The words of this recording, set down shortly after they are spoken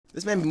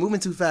This man be moving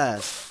too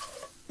fast.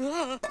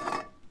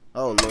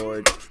 Oh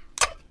Lord.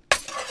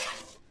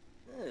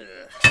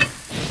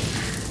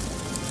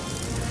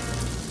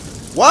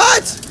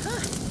 What?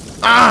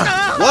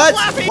 What?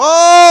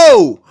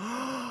 Whoa!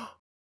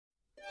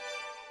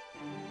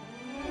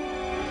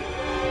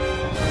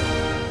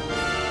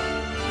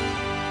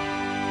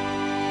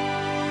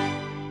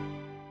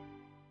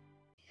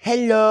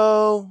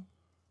 Hello.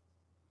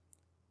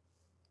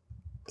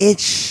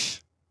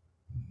 It's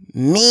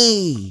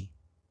me.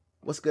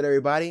 What's good,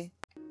 everybody?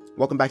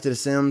 Welcome back to The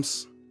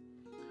Sims.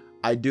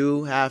 I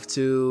do have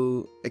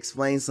to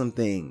explain some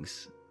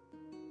things.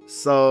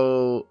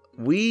 So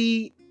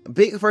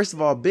first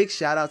of all, big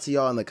shout out to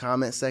y'all in the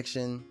comment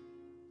section.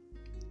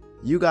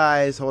 You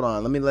guys, hold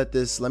on. Let me let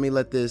this.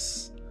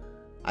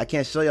 I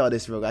can't show y'all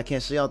this real. I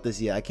can't show y'all this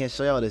yet. I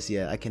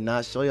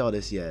cannot show y'all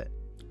this yet.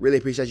 Really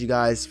appreciate you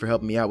guys for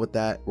helping me out with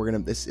that.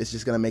 It's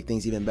just gonna make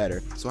things even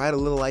better. So I had a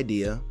little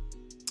idea,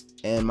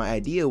 and my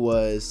idea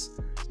was,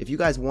 if you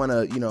guys want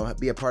to,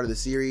 be a part of the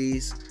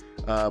series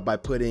by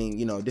putting,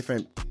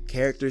 different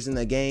characters in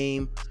the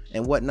game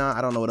and whatnot.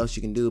 I don't know what else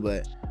you can do,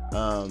 but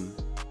I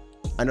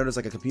know there's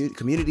like a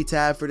community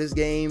tab for this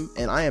game,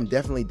 and I am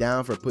definitely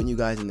down for putting you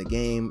guys in the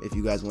game. If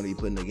you guys want to be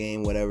put in the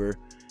game, whatever.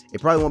 It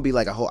probably won't be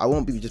like I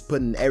won't be just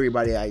putting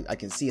everybody I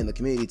can see in the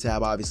community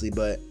tab, obviously,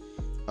 but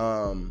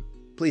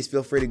please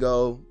feel free to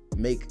go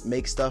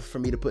make stuff for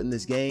me to put in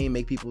this game,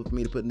 make people for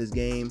me to put in this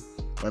game.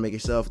 Want to make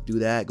yourself, do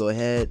that, go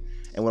ahead.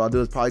 And what I'll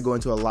do is probably go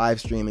into a live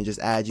stream and just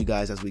add you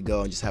guys as we go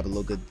and just have a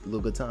little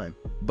good time.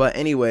 But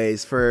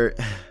anyways, for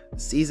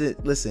season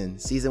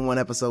 1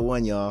 episode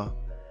 1, y'all,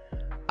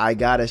 I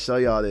gotta show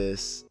y'all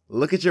this.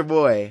 Look at your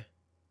boy.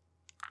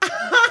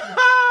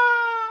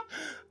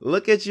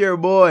 Look at your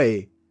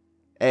boy.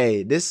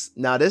 Hey, this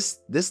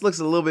looks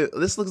a little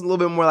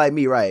bit more like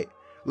me, right?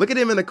 Look at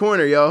him in the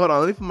corner, yo. Hold on,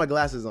 let me put my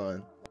glasses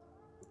on.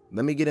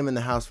 Let me get him in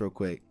the house real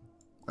quick.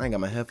 I ain't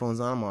got my headphones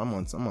on.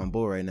 I'm on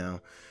board right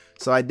now.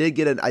 So I did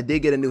get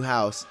a new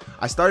house.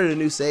 I started a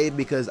new save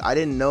because I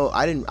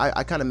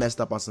kind of messed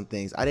up on some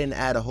things. I didn't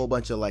add a whole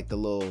bunch of like the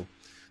little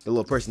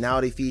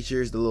personality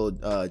features, the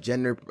little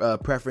gender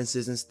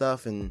preferences and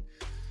stuff. And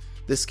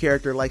this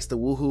character likes to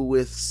woohoo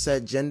with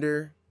said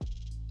gender.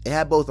 It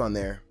had both on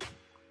there.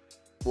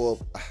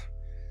 Well,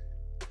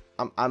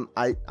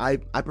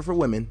 I prefer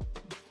women,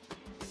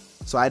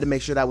 so I had to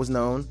make sure that was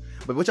known.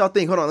 But what y'all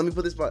think? Hold on, let me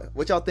put this.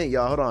 What y'all think,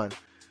 y'all? Hold on.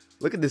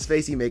 Look at this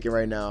face he making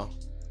right now.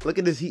 Look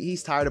at this.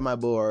 He's tired of my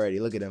bull already.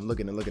 Look at him. Look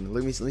at him.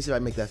 Let me see if I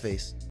can make that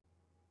face.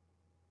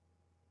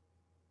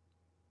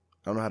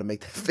 I don't know how to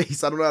make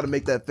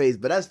that face.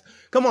 But that's,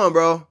 come on,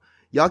 bro.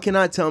 Y'all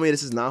cannot tell me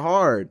this is not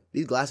hard.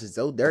 These glasses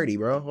so dirty,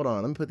 bro. Hold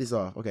on. Let me put these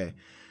off. Okay.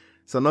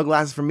 So no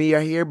glasses for me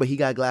right here, but he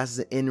got glasses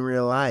in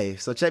real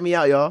life. So check me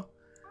out, y'all.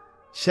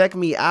 Check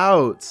me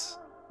out.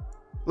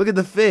 Look at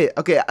the fit.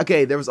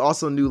 Okay. There was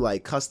also new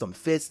like custom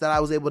fits that I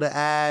was able to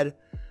add.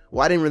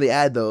 Well, I didn't really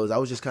add those. I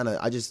was just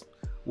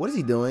what is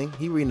he doing?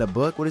 He reading a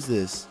book? What is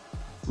this?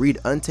 Read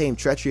Untamed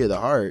Treachery of the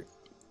Heart.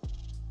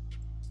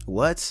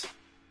 What?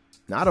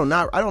 No, I don't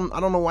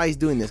know why he's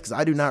doing this, because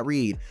I do not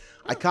read.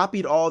 I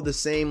copied all the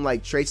same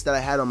like traits that I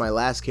had on my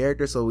last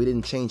character, so we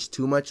didn't change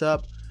too much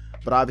up.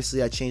 But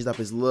obviously I changed up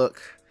his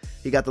look.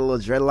 He got the little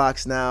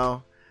dreadlocks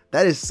now.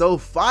 That is so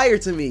fire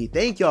to me.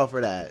 Thank y'all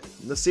for that.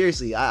 No,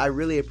 seriously, I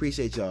really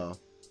appreciate y'all.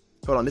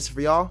 Hold on, this is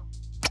for y'all?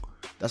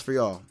 That's for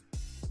y'all.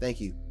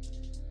 Thank you.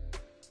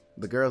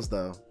 The girls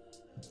though.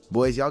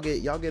 Boys, y'all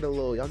get a little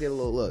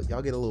look.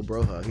 Y'all get a little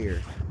bro hug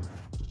here.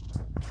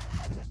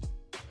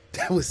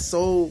 That was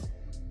so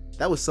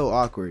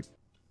awkward.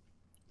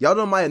 Y'all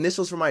know my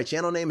initials for my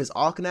channel name is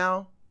Awk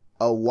now.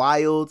 A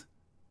Wild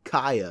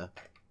Kaya.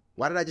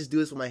 Why did I just do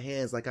this with my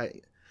hands? Like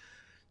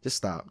just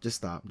stop.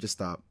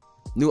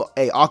 New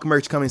Awk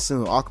merch coming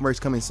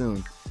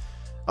soon.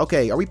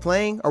 Okay, are we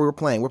playing? Or we're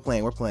playing? We're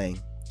playing.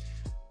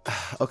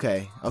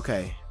 Okay.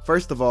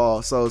 First of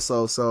all, so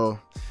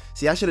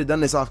see, I should have done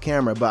this off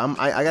camera, but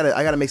I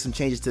gotta make some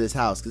changes to this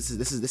house. This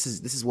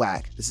is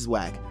whack. This is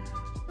whack.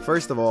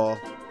 First of all,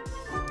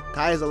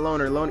 Kaya's a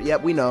loner.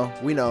 Yep, we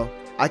know.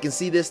 I can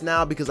see this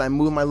now because I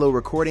moved my little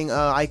recording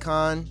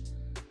icon.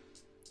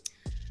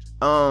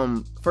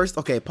 First,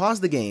 okay, pause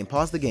the game,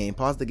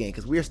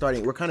 because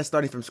we're kind of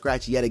starting from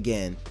scratch yet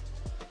again.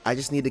 I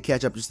just need to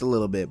catch up just a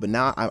little bit, but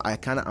now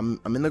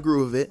I'm in the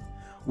groove of it.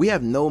 We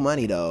have no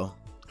money though.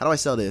 How do I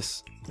sell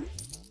this?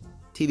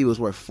 TV was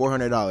worth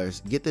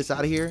 $400. Get this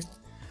out of here.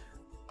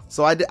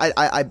 So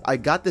I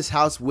got this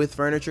house with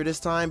furniture this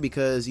time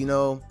because,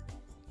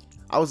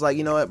 I was like,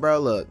 you know what, bro,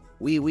 look,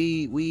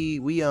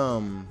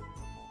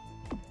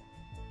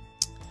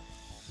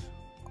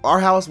 our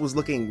house was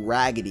looking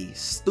raggedy,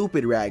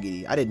 stupid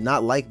raggedy. I did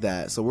not like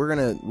that. So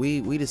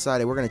we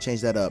decided we're gonna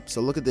change that up.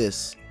 So look at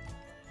this.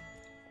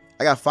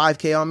 I got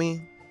 5K on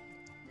me.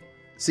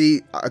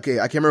 See, okay,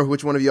 I can't remember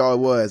which one of y'all it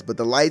was, but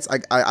the lights,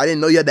 I didn't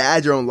know you had to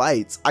add your own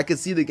lights. I could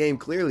see the game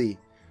clearly.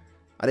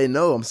 I didn't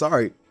know, I'm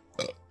sorry.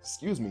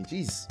 Excuse me,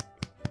 jeez.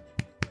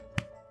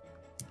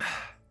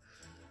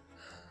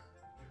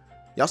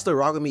 Y'all still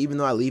rock with me even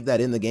though I leave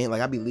that in the game?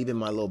 Like, I be leaving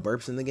my little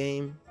burps in the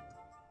game.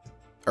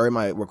 Or in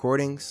my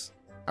recordings.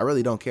 I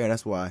really don't care,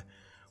 that's why.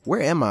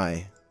 Where am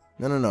I?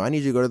 No. I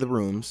need you to go to the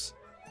rooms.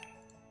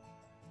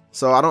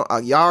 So, I don't...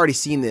 y'all already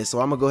seen this, so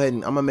I'm gonna go ahead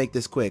and... I'm gonna make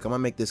this quick.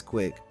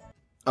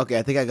 Okay,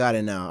 I think I got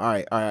it now.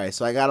 Alright.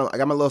 So, I got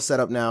my little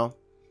setup now.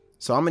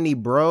 So, I'm gonna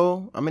need...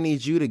 Bro, I'm gonna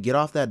need you to get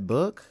off that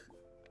book.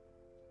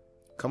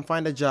 Come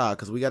find a job,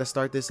 because we gotta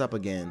start this up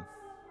again.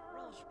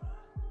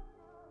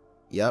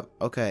 Yep,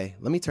 okay.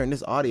 Let me turn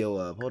this audio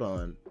up. Hold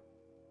on.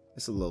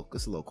 It's a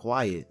little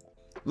quiet.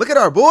 Look at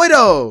our boy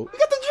though! We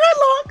got the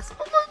dreadlocks!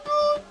 Oh my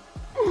god!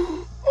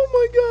 Oh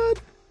my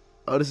god!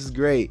 Oh, this is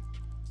great.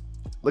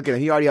 Look at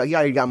him. He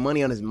already got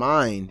money on his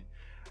mind.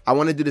 I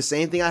want to do the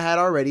same thing I had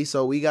already,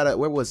 so we gotta...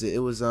 Where was it? It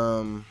was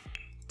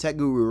Tech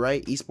Guru,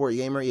 right? Esport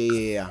Gamer?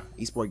 Yeah.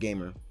 Esport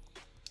Gamer.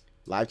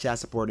 Live chat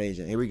support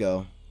agent. Here we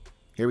go.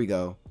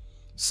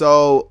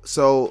 So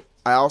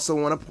I also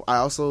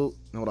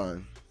hold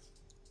on.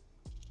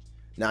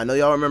 Now, I know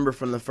y'all remember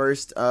from the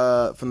first,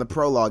 from the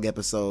prologue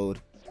episode,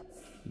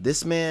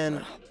 this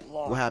man,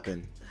 what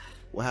happened?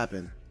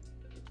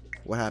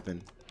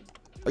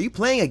 Are you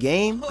playing a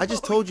game? I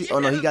just told you. Oh,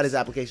 no, he got his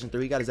application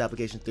through.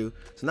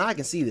 So now I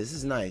can see this. This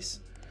is nice.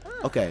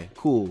 Okay,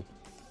 cool.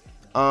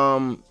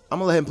 I'm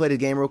gonna let him play the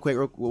game real quick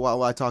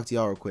while I talk to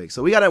y'all real quick.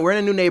 So we're in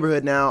a new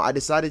neighborhood now. I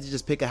decided to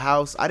just pick a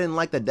house. I didn't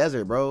like the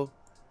desert, bro.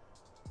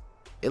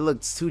 It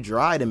looked too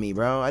dry to me,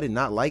 bro. I did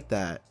not like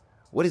that.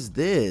 What is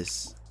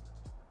this?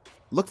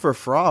 Look for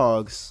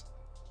frogs.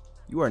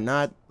 You are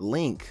not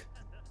Link.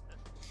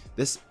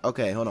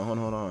 Okay, hold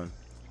on.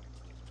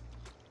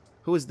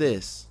 Who is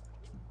this?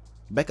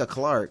 Becca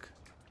Clark.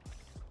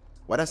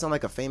 Why that sound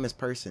like a famous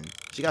person?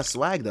 She got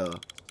swag though.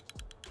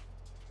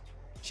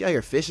 She out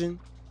here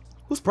fishing.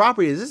 Whose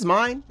property is this?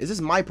 Mine? Is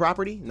this my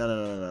property?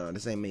 No.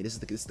 This ain't me. This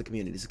is the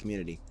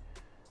community.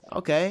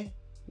 Okay.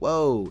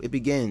 Whoa, it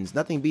begins.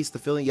 Nothing beats the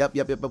feeling. Yep.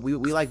 But we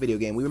like video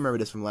game. We remember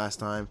this from last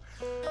time.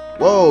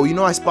 Whoa, you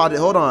know I spotted.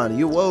 Hold on.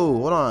 Hold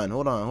on.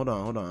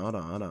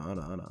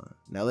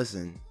 Now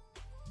listen.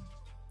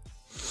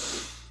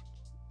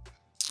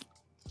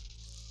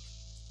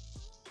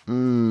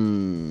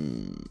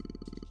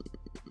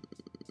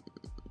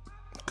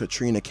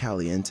 Katrina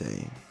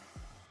Caliente.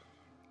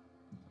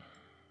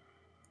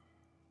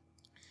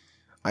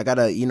 I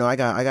gotta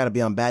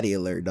be on baddie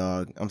alert,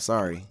 dog. I'm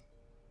sorry.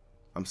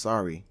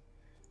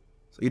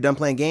 So you done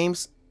playing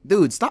games?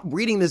 Dude, stop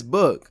reading this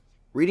book.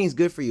 Reading's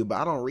good for you, but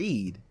I don't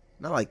read.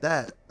 Not like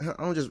that. I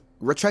don't just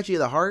retract you to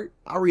the heart.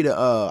 I'll read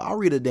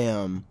a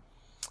damn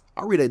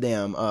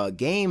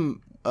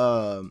game.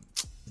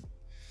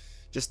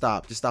 Just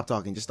stop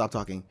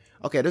talking.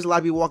 Okay, there's a lot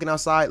of people walking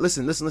outside.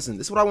 Listen. This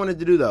is what I wanted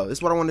to do though.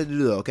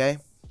 Okay.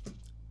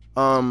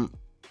 What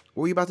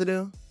were you about to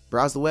do?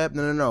 Browse the web?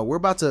 No. We're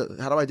about to,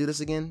 how do I do this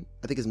again?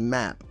 I think it's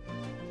map.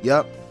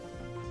 Yep.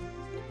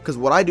 Because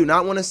what I do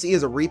not want to see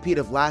is a repeat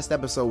of last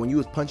episode when you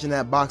was punching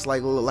that box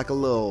like a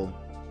little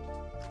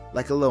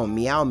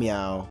meow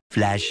meow.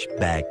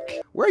 Flashback.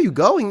 Where are you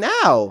going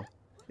now?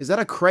 Is that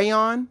a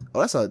crayon? Oh,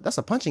 that's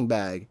a punching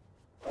bag.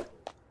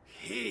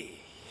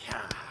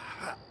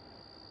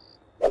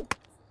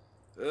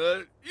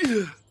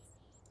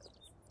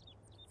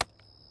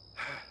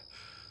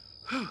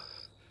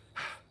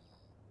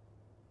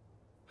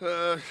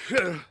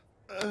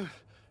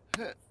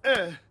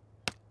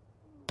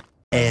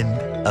 End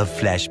of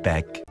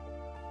flashback.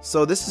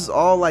 So this is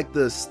all like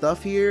the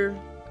stuff here,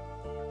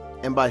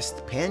 and by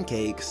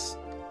pancakes.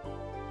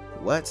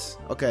 What?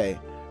 Okay,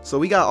 so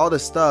we got all the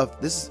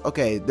stuff. This is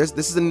okay. This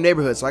is a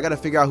neighborhood, so I gotta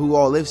figure out who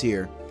all lives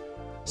here.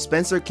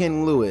 Spencer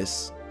Ken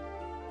Lewis.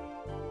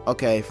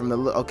 Okay, from the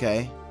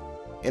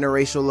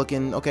interracial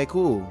looking. Okay,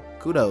 cool.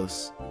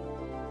 Kudos.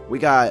 We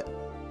got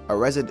a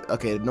resident.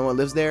 Okay, no one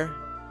lives there.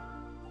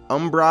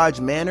 Umbrage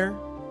Manor.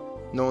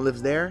 No one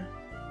lives there.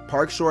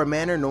 Park Shore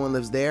Manor. No one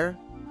lives there.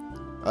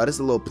 This is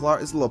a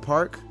little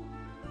park.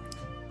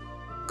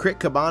 Crick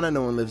Cabana.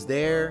 No one lives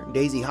there.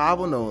 Daisy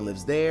Hovel. No one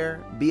lives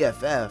there.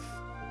 BFF.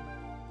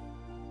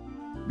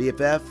 We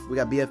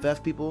got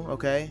BFF people.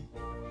 Okay.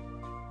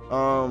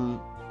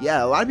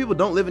 Yeah, a lot of people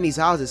don't live in these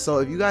houses. So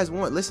if you guys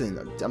want, listen,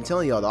 I'm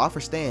telling y'all, the offer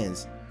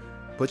stands.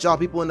 Put y'all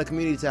people in the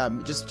community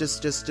tab. Just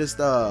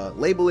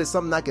label it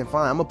something I can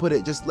find. I'm gonna put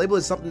it. Just label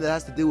it something that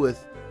has to do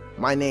with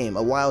my name,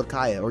 a wild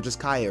Kaya, or just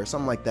Kaya, or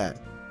something like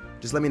that.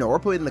 Just let me know, or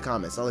put it in the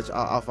comments.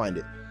 I'll find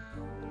it.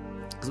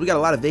 Cause we got a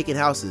lot of vacant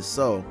houses.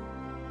 So,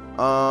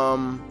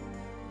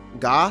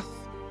 Goth.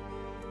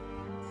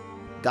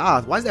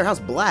 Why is their house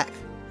black?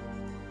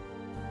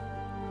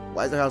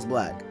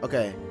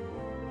 Okay.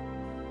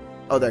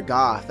 Oh, they're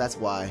goth. That's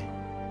why.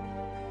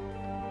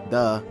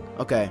 Duh.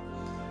 Okay.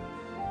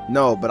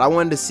 No, but I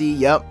wanted to see.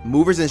 Yep,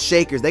 Movers and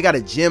Shakers. They got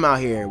a gym out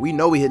here. We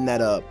know we hitting that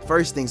up.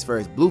 First things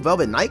first. Blue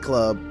Velvet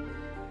Nightclub.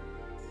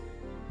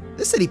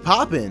 This city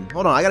popping.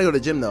 Hold on, I gotta go to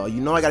the gym though. You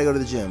know I gotta go to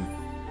the gym.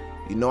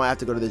 You know I have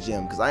to go to the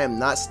gym because I am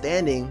not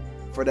standing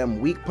for them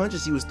weak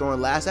punches he was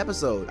throwing last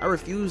episode. I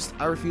refuse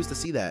to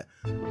see that.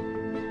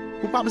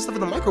 Who popping stuff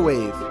in the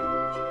microwave?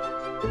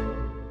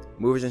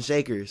 Movers and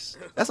shakers.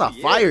 That's a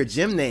fire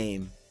gym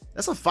name.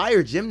 That's a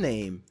fire gym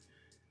name.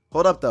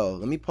 Hold up though.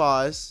 Let me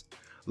pause.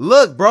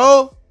 Look,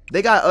 bro.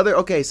 They got other.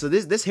 Okay, so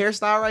this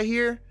hairstyle right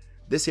here.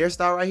 This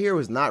hairstyle right here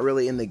was not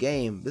really in the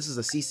game. This is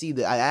a CC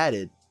that I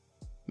added.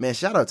 Man,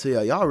 shout out to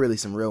y'all. Y'all really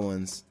some real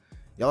ones.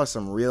 Y'all are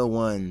some real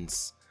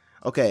ones.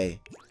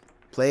 Okay.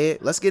 Play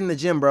it. Let's get in the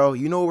gym, bro.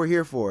 You know what we're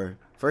here for.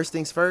 First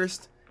things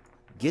first.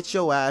 Get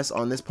your ass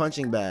on this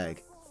punching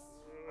bag.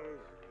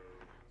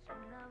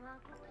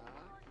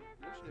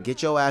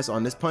 Get your ass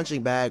on this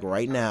punching bag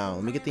right now.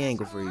 Let me get the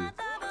angle for you.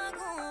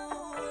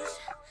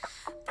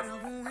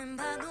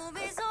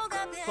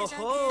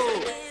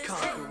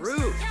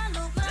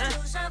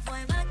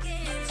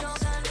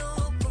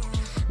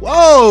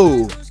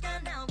 Whoa!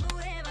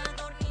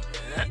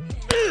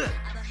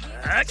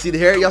 See the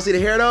hair? Y'all see the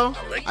hair though?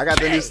 I got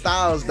the new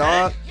styles,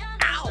 dog.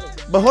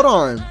 But hold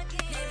on.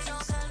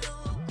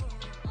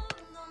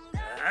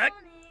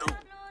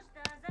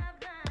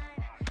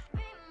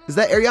 Is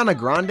that Ariana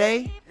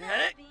Grande?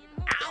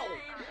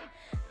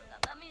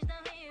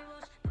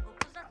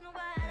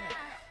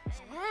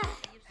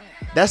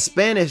 That's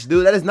Spanish,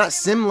 dude. That is not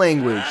sim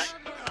language.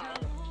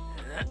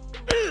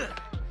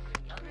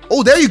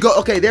 Oh, there you go.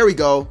 Okay, there we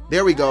go.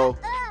 There we go.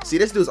 See,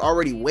 this dude's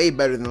already way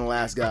better than the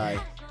last guy.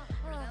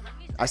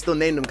 I still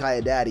named him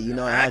Kaya Daddy. You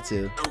know I had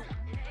to.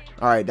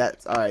 All right,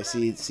 that's all right.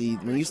 See,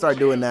 when you start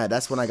doing that,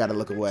 that's when I gotta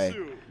look away.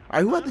 All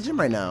right, who at the gym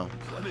right now?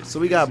 So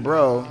we got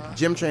bro,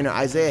 gym trainer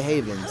Isaiah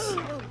Havens.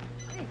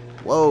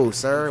 Whoa,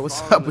 sir.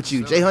 What's up with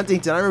you? Jay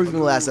Huntington. I remember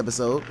from the last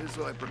episode.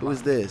 Who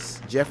is this?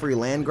 Jeffrey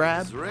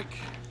Landgrab?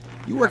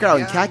 You work out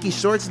in khaki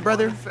shorts,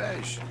 brother?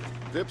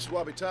 There's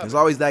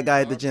always that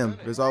guy at the gym.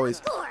 There's always...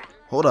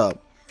 Hold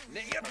up.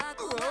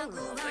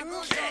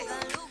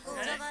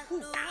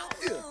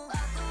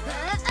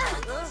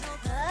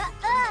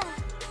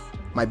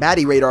 My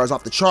baddie radar is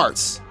off the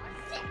charts.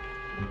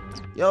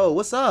 Yo,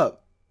 what's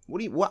up? What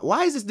do you...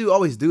 Why does this dude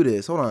always do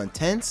this? Hold on.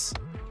 Tense?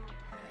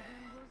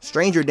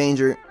 Stranger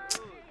danger.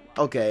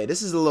 Okay,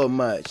 this is a little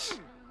much.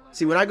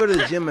 See, when I go to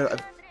the gym...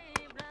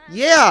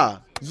 Yeah!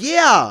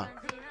 Yeah!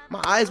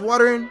 My eyes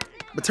watering,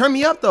 but turn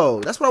me up though.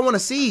 That's what I want to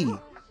see.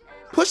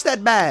 Push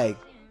that bag.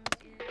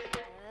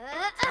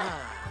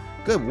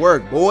 Good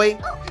work, boy.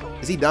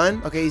 Is he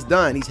done? Okay, he's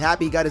done. He's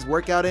happy. He got his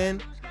workout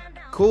in.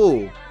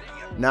 Cool.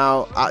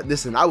 Now,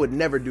 listen, I would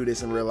never do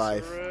this in real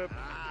life.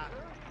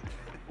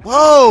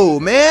 Whoa,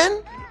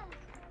 man.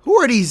 Who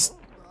are these?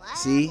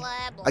 See?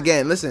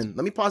 Again, listen.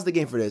 Let me pause the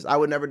game for this. I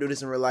would never do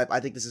this in real life. I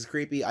think this is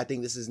creepy. I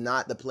think this is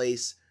not the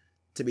place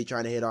to be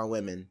trying to hit on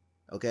women.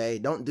 Okay?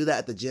 Don't do that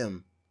at the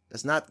gym.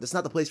 That's not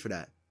the place for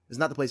that. It's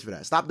not the place for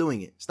that. Stop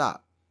doing it.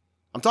 Stop.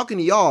 I'm talking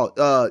to y'all.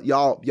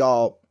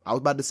 Y'all. I was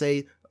about to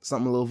say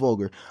something a little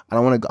vulgar. I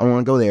don't want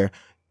to go there.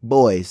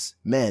 Boys,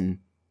 men,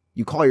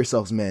 you call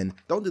yourselves men.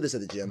 Don't do this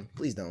at the gym.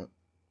 Please don't.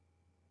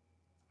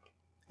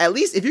 At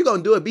least if you're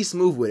gonna do it, be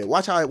smooth with it.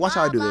 Watch how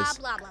I do this.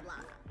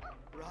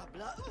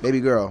 Baby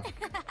girl,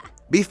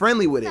 be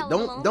friendly with it.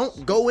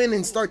 Don't go in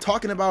and start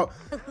talking about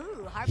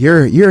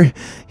your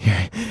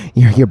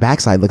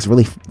backside looks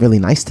really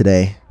nice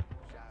today.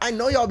 I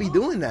know y'all be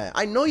doing that.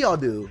 I know y'all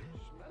do.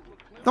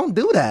 Don't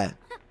do that.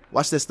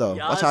 Watch this though.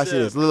 Watch how I see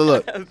this.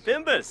 Look.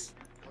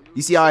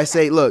 You see how I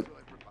say, look,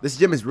 this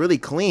gym is really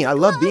clean. I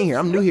love being here.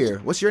 I'm new here.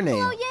 What's your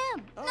name?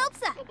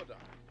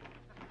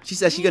 She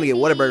said she's gonna get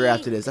Whataburger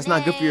after this. That's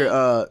not good for your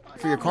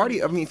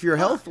cardio. I mean, for your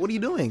health. What are you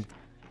doing?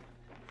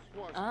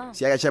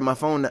 See, I gotta check my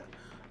phone.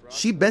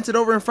 She bent it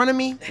over in front of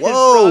me.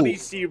 Whoa!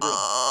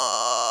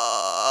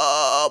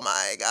 Oh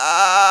my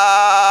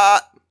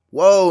God!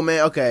 Whoa,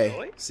 man.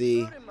 Okay.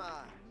 See.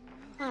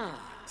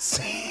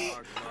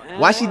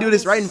 Why she do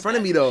this right in front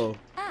of me though?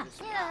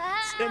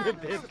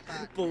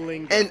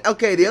 And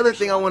okay, the other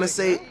thing I want to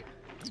say,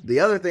 hold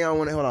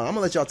on, I'm gonna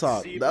let y'all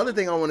talk. The other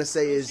thing I want to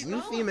say is,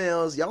 you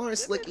females, y'all aren't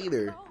slick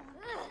either.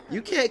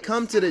 You can't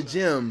come to the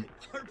gym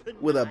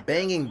with a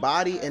banging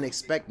body and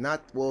expect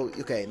not. Well,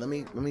 okay, let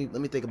me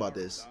think about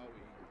this.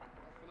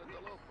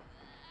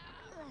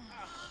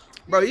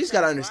 Bro, you just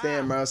gotta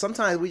understand, bro.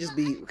 Sometimes we just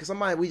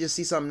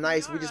see something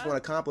nice, we just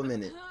want to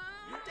compliment it.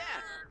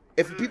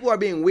 If people are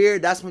being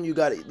weird, that's when you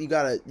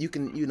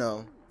can, you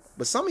know.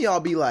 But some of y'all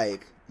be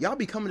like, y'all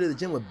be coming to the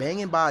gym with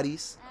banging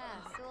bodies,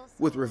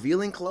 with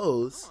revealing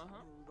clothes,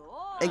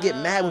 and get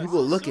mad when people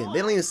are looking.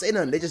 They don't even say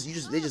nothing. They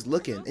just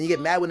looking, and you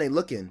get mad when they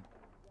looking.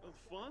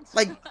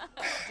 Like,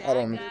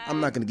 I'm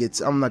not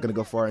gonna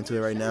go far into it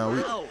right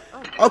now.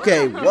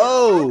 Okay,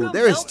 whoa,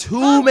 there is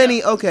too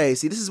many. Okay,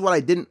 see, this is what I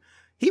didn't.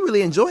 He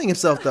really enjoying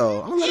himself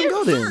though. I'm gonna let him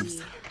go then.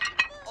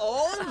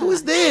 Who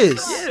is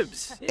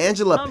this?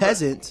 Angela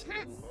Peasant.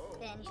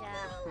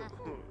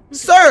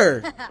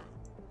 Sir!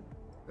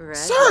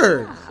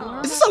 Sir!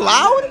 Is this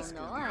allowed?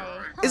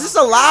 Is this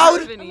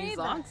allowed?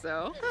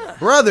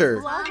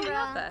 Brother!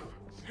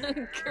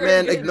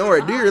 Man, ignore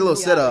it. Do your little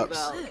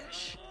sit-ups.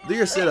 Do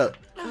your sit-up.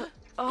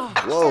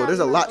 Whoa, there's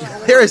a lot.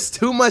 There is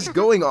too much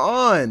going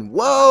on.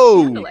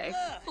 Whoa!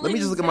 Let me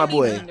just look at my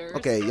boy.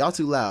 Okay, y'all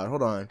too loud.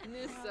 Hold on.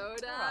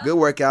 Good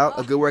workout.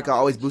 A good workout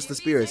always boosts the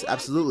spirits.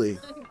 Absolutely.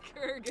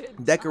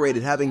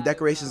 Decorated. Having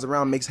decorations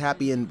around makes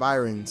happy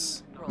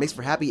environs. Makes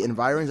for happy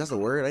environs? That's a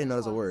word? I didn't know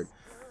that's a word.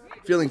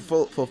 Feeling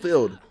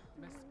fulfilled.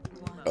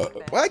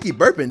 Why I keep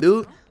burping,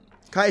 dude?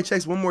 Kai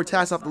checks one more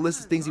task off the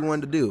list of things he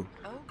wanted to do.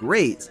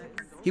 Great.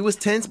 He was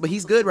tense, but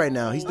he's good right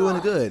now. He's doing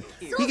it good.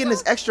 He getting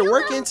his extra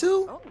work in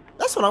too?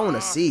 That's what I want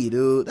to see,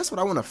 dude. That's what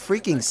I want to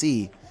freaking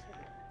see.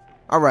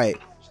 All right.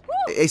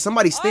 Hey,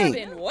 somebody stink.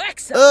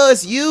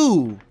 It's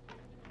you.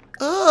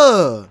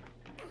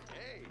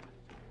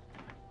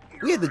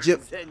 We had the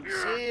gym.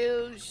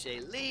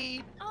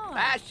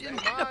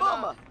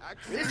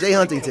 Jay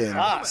Huntington.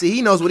 See,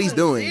 he knows what he's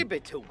doing.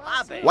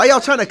 Why y'all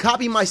trying to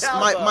copy my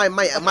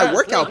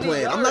workout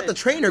plan? I'm not the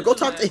trainer. Go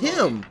talk to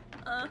him.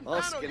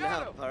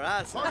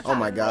 Oh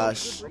my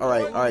gosh. All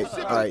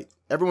right.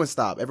 Everyone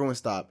stop.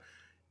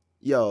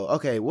 Yo,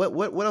 okay.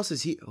 What else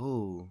is he?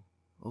 Oh.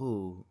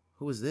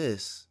 Who is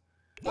this?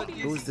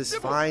 Who is this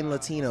fine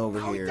Latino over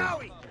here?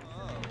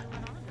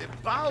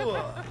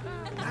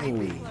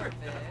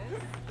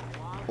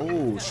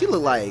 Oh, she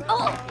look like.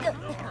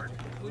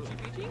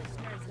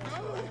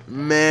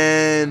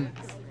 Man.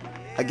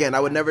 Again, I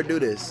would never do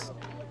this.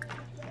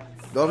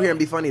 Go over here and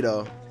be funny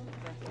though.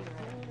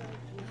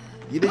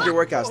 You did your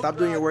workout. Stop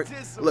doing your work.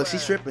 Look,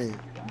 she's tripping.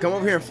 Come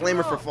over here and flame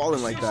her for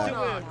falling like that.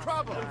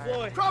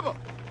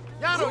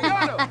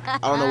 I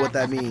don't know what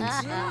that means.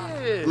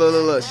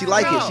 Look. She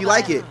like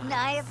it.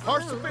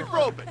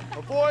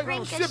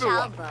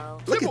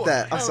 Look at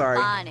that. I'm sorry.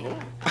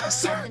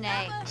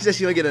 She said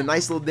she'll get a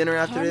nice little dinner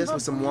after this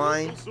with some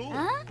wine.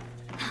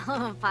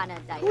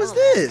 Who is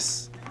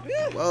this?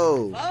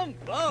 Whoa.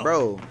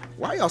 Bro,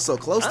 why are y'all so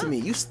close to me?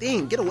 You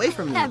stink. Get away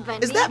from me.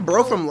 Is that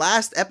bro from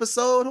last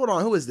episode? Hold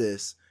on. Who is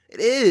this?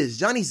 It is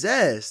Johnny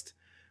Zest.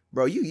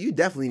 Bro, you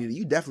definitely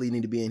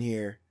need to be in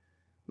here.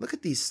 Look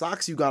at these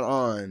socks you got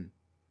on.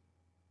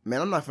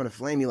 Man, I'm not gonna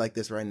flame you like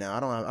this right now. I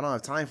don't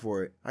have time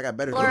for it. I got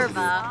better things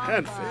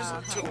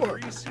to do.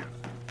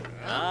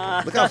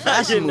 Look how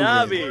fast you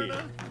moving.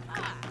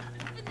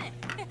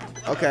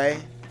 Okay.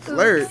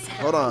 Flirt.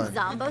 Hold on.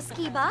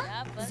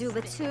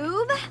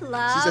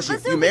 She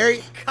said you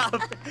married?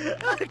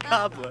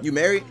 You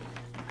married?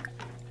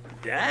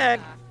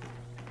 Dad.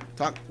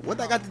 Talk. What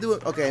that got to do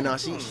with? Okay, no,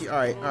 she. All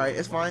right,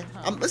 it's fine.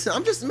 I'm just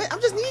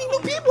meeting new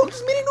people. I'm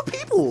just meeting new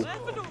people.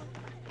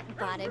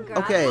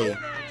 Okay.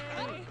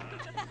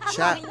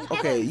 Chat.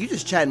 Okay, you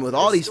just chatting with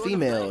all these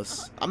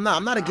females. I'm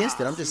not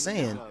against it. I'm just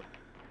saying.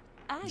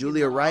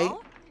 Julia Wright.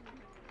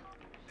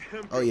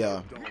 Oh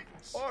yeah.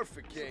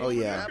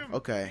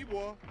 Okay.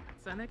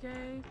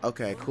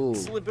 Okay, cool.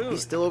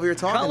 He's still over here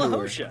talking to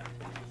her.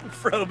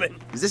 Froben.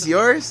 Is this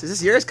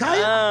yours,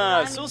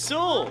 Kaya?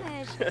 So.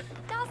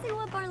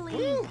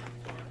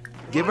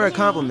 Give her a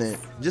compliment.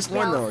 Just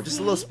one though. Just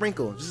a little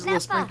sprinkle.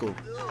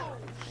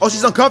 Oh,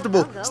 she's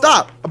uncomfortable.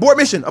 Stop. Abort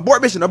mission.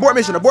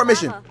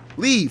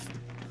 Leave.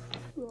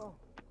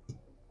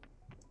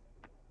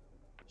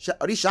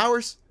 Are these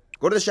showers?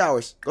 Go to the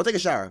showers. Go take a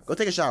shower. Go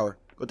take a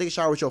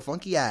shower with your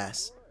funky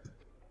ass.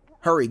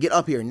 Hurry. Get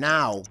up here.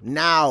 Now.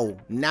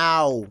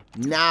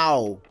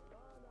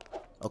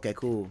 Okay,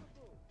 cool.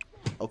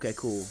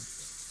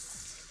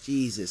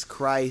 Jesus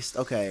Christ.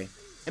 Okay.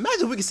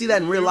 Imagine if we could see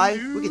that in real life.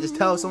 We could just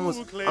tell someone was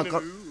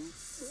uncomfortable.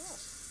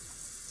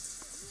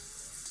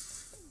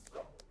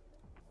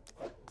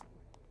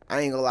 I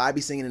ain't gonna lie. I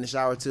be singing in the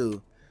shower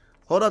too.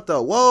 Hold up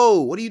though.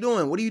 Whoa. What are you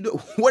doing? What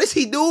is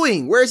he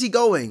doing? Where is he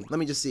going? Let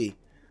me just see.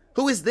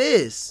 Who is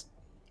this?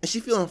 Is she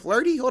feeling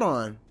flirty? Hold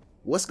on.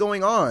 What's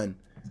going on?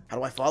 How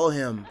do I follow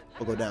him?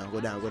 Oh, go down.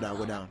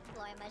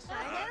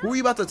 Who are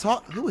you about to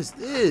talk? Who is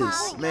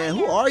this? Man,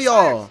 who are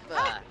y'all?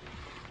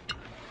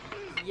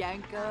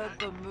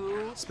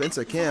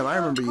 Spencer Kim, I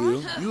remember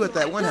you. You at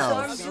that one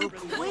house. I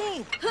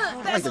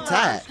like the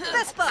tat.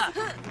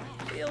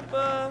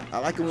 I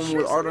like a woman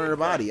with art on her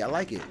body. I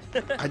like it.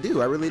 I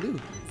do. I really do.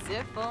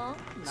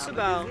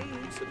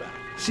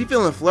 She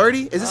feeling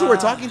flirty? Is this who we're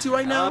talking to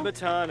right now?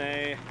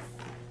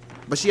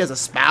 But she has a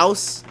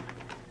spouse?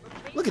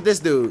 Look at this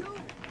dude.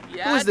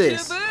 Who is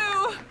this?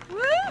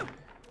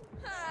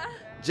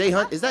 Jay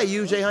Hunt? Is that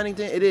you, Jay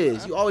Huntington? It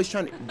is. You always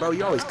trying to... Bro,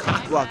 you're always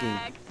cock blocking.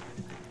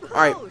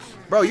 Alright.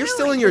 Bro, you're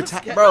still in your...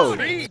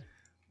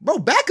 Bro,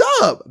 back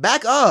up.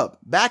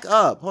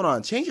 Hold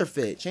on. Change your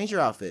fit. Change your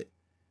outfit.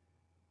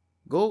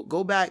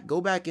 Go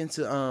back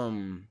into...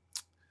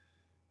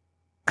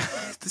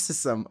 This is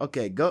some...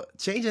 Okay, go...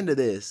 Change into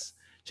this.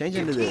 Change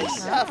into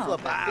this,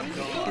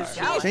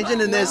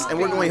 and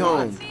we're going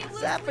home.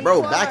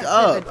 Bro, back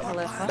up.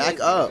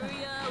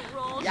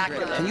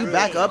 Can you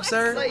back up,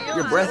 sir?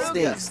 Your breath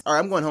stinks.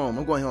 Alright, I'm going home.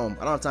 I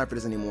don't have time for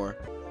this anymore.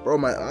 Bro,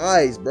 my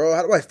eyes, bro.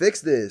 How do I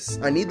fix this?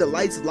 I need the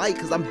lights light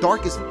because I'm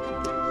dark as...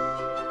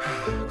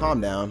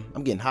 Calm down.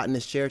 I'm getting hot in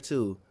this chair,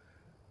 too.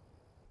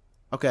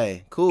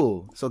 Okay,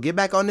 cool. So get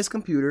back on this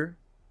computer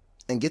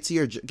and get to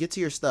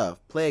your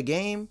stuff. Play a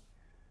game.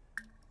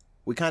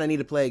 We kind of need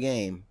to play a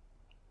game.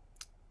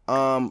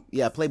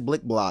 Yeah, play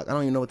Blick Block. I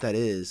don't even know what that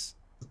is.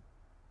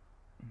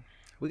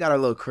 We got our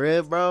little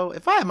crib, bro.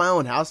 If I had my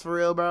own house for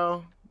real,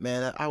 bro,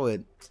 man, I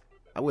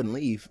wouldn't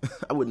leave.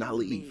 I would not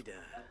leave.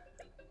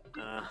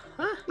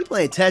 You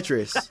playing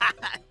Tetris?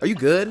 Are you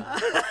good?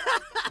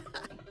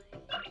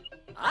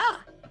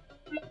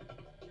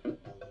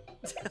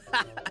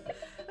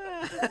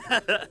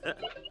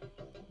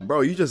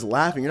 Bro, you just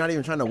laughing. You're not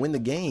even trying to win the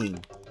game.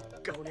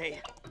 Gone,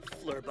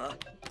 Flurba,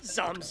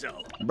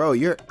 Zamzo. Bro,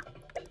 you're...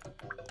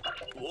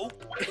 Whoa.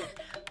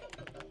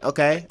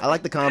 Okay, I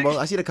like the combo.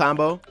 I see the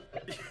combo.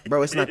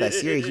 Bro, it's not that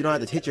serious. You don't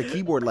have to hit your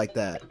keyboard like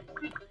that.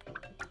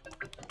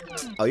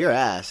 Oh, you're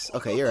ass.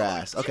 Okay, you're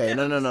ass. Okay,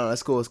 no.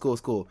 That's cool. It's cool.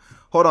 It's cool.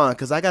 Hold on,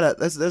 because I gotta...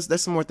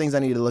 There's some more things I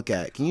need to look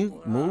at. Can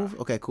you move?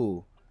 Okay,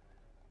 cool.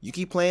 You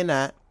keep playing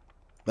that.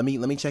 Let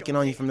me check in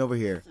on you from over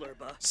here.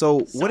 So,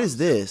 what is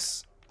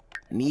this?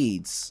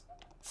 Needs.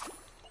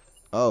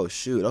 Oh,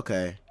 shoot.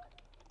 Okay.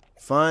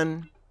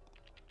 Fun,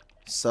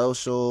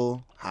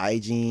 social,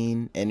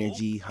 hygiene,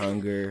 energy,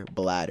 hunger,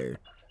 bladder.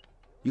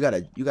 You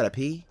gotta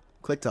pee?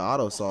 Click to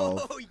auto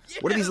solve. Oh, yeah.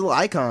 What are these little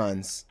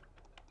icons?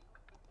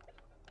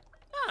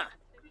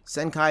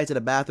 Send Kai to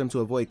the bathroom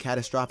to avoid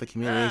catastrophic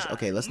humiliation.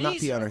 Okay, let's not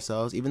pee on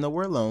ourselves, even though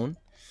we're alone.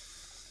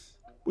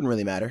 Wouldn't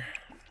really matter.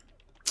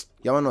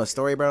 Y'all wanna know a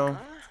story, bro?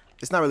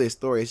 It's not really a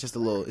story. It's just a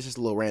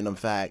little random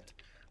fact,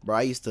 bro.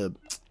 I used to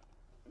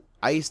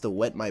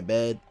wet my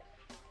bed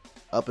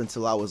up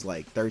until I was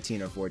like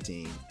 13 or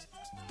 14.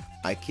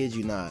 I kid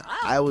you not.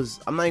 I'm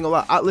not even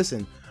gonna lie.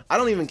 Listen, I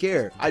don't even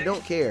care. I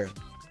don't care.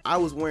 I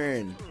was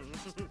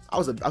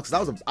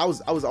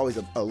always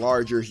a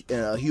larger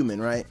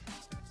human, right?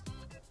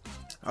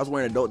 I was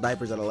wearing adult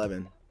diapers at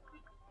 11.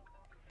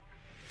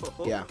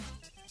 Yeah.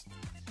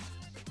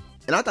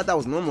 And I thought that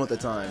was normal at the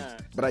time,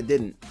 but I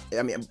didn't.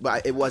 I mean,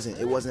 but it wasn't.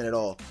 It wasn't at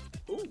all.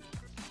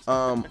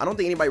 I don't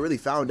think anybody really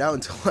found out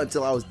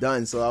until I was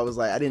done. So I was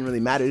like, I didn't really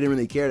matter. I didn't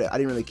really care.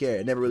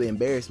 It never really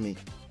embarrassed me.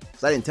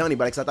 So I didn't tell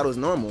anybody because I thought it was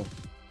normal.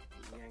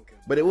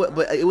 But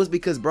it was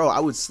because, bro, I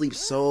would sleep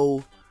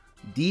so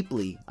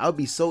deeply. I would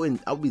be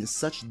in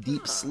such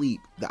deep sleep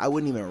that I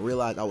wouldn't even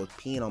realize I was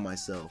peeing on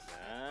myself.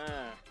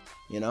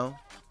 You know?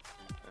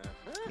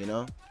 You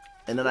know?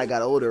 And then I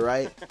got older,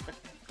 right?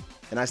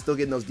 And I still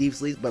get in those deep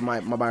sleeps, but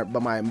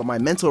my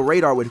mental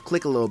radar would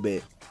click a little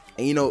bit.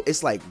 And you know,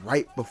 it's like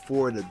right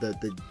before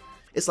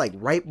it's like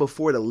right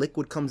before the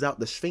liquid comes out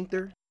the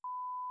sphincter.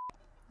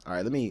 All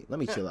right, let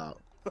me chill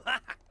out.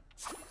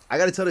 I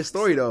got to tell this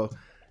story though.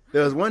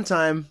 There was one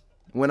time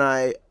when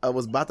I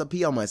was about to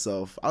pee on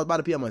myself. I was about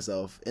to pee on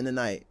myself in the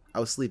night.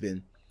 I was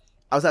sleeping.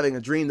 I was having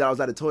a dream that I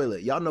was at a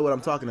toilet. Y'all know what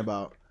I'm talking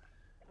about.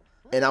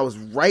 And I was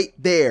right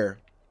there.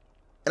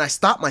 And I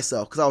stopped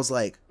myself because I was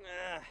like,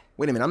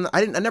 wait a minute,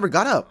 I never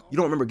got up. You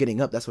don't remember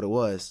getting up, that's what it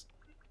was.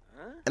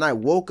 And I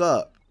woke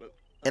up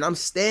and I'm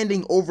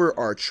standing over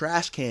our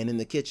trash can in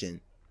the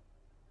kitchen.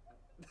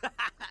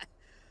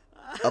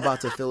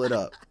 About to fill it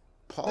up.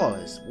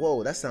 Pause.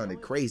 Whoa, that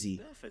sounded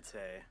crazy.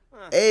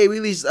 Hey, we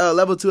reached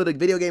level 2 of the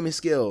video gaming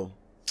skill.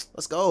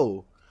 Let's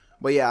go.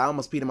 But yeah, I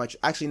almost peed in my...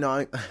 Actually,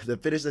 no, to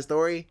finish the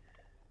story,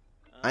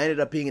 I ended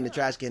up peeing in the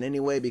trash can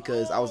anyway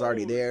because I was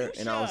already there.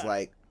 And I was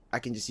like, I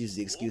can just use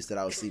the excuse that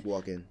I was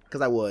sleepwalking.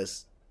 Because I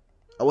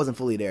wasn't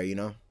fully there, you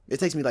know? It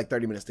takes me like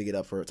 30 minutes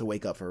to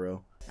wake up for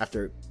real.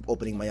 After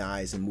opening my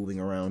eyes and moving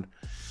around.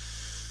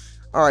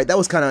 Alright, that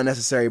was kind of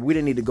unnecessary. We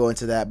didn't need to go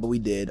into that, but we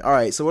did.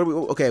 Alright, so what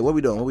are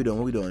we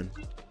doing?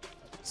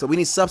 So we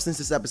need substance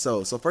this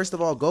episode. So first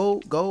of all,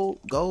 go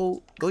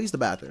use the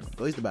bathroom.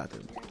 Go use the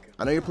bathroom.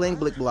 I know you're playing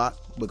Blick Block,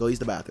 but go use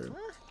the bathroom.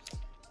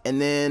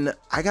 And then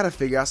I gotta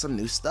figure out some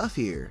new stuff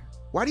here.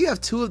 Why do you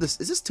have two of this?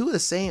 Is this two of the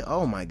same?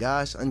 Oh my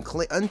gosh.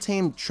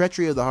 Untamed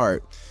Treachery of the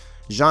Heart.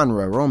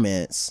 Genre,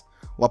 romance.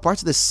 While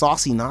parts of this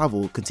saucy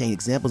novel contain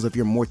examples of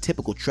your more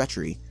typical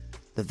treachery,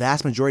 the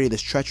vast majority of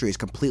this treachery is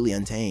completely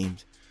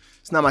untamed.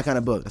 It's not my kind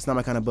of book. That's not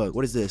my kind of book.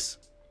 What is this?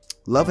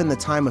 Love in the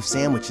Time of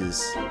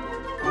Sandwiches.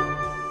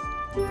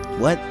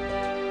 What?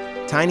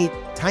 Tiny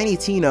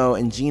Tino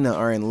and Gina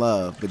are in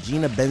love, but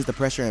Gina bends the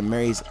pressure and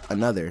marries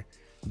another.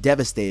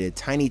 Devastated,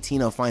 Tiny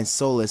Tino finds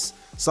solace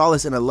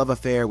in a love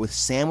affair with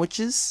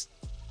sandwiches?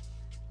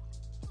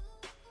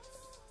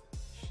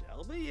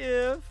 Shelby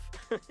if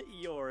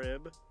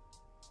Yorib.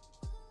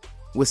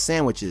 With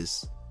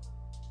sandwiches.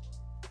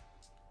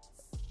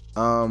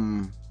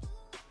 I'm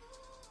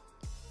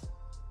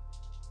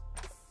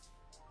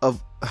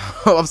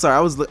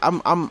sorry.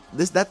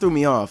 That threw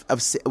me off.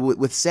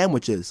 With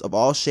sandwiches of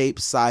all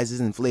shapes, sizes,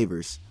 and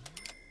flavors.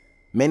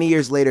 Many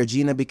years later,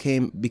 Gina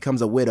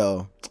becomes a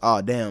widow.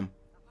 Oh damn.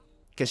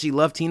 Can she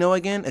love Tino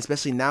again,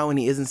 especially now when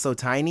he isn't so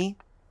tiny?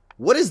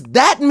 What does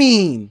that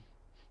mean?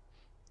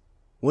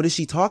 What is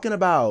she talking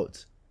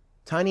about?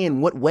 Tiny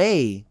in what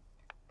way?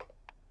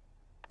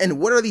 And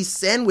what are these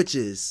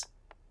sandwiches?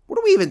 What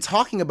are we even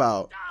talking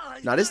about?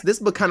 Now this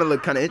book kind of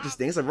looked kind of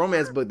interesting. It's a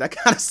romance book. That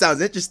kind of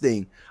sounds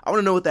interesting. I want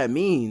to know what that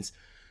means.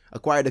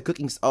 Acquired the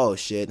cooking. Oh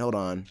shit! Hold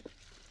on.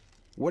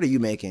 What are you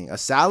making? A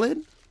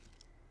salad?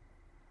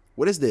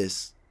 What is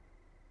this?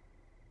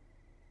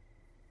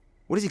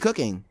 What is he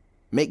cooking?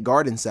 Make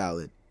garden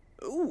salad.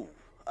 Ooh.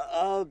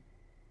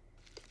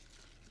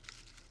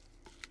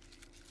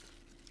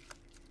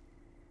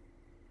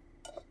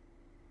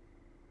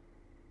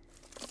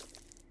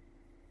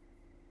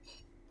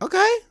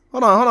 Okay.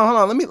 Hold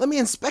on. Let me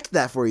inspect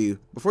that for you.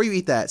 Before you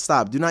eat that,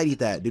 stop. Do not eat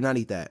that. Do not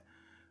eat that.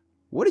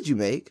 What did you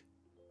make?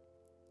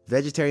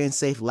 Vegetarian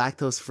safe,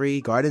 lactose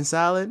free garden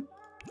salad?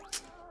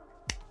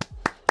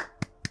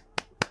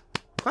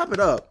 Clap it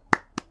up.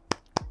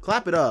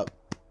 Clap it up.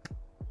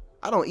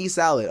 I don't eat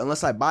salad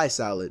unless I buy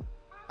salad.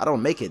 I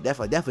don't make it.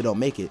 Definitely don't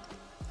make it.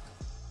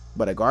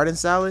 But a garden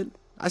salad?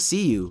 I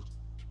see you.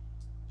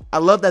 I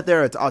love that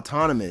they're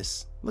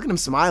autonomous. Look at them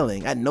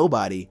smiling at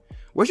nobody.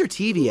 Where's your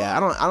TV at?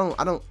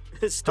 I don't.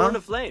 It's storing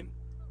a flame.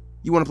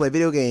 You want to play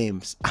video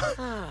games?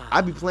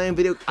 I be playing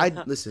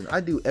listen, I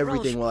do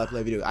everything while I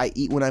play video. I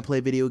eat when I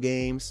play video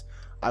games.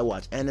 I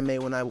watch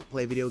anime when I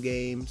play video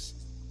games.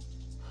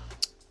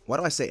 Why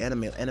do I say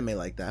anime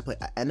like that? I play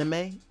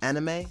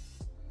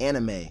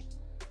anime.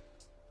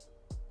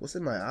 What's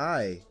in my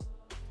eye?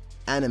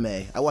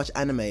 Anime. I watch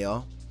anime,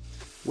 y'all.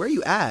 Where are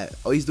you at?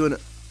 Oh, he's doing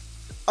it.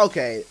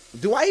 Okay.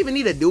 Do I even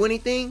need to do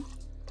anything?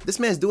 This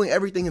man's doing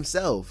everything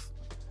himself.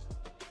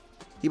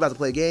 He about to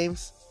play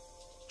games.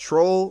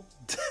 Troll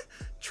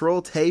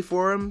Tay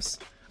forums.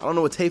 I don't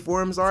know what Tay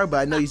forums are, but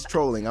I know he's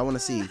trolling. I want to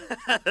see.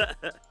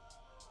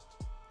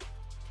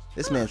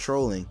 This man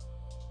trolling.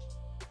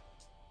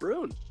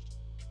 Brune.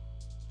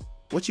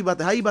 What you about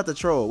to? How you about to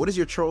troll? What is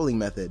your trolling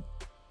method?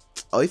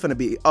 Oh, he finna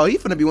be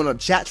one of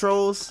the chat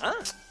trolls.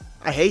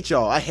 I hate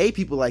y'all. I hate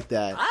people like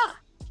that.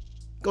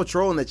 Go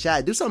troll in the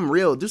chat. Do something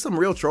real. Do some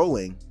real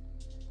trolling.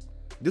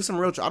 Do some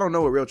real. I don't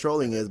know what real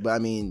trolling is, but I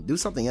mean, do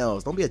something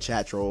else. Don't be a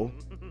chat troll.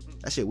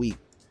 That shit weak.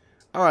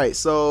 All right,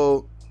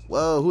 so,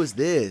 whoa, who is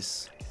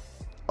this?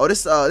 Oh,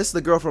 this is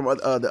the girl from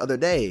the other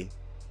day.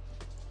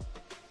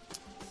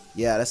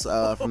 Yeah, that's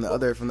from the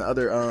other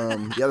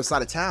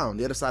side of town.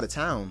 The other side of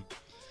town.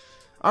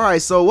 All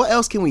right, so what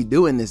else can we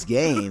do in this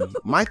game?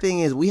 My thing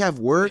is, we have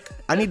work.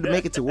 I need to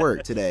make it to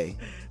work today.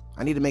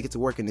 I need to make it to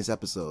work in this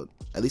episode.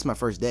 At least my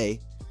first day.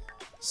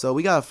 So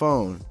we got a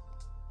phone.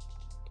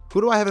 Who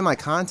do I have in my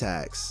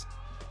contacts?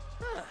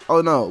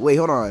 Oh no, wait,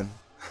 hold on.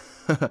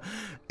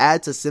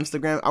 Add to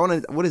Simstagram.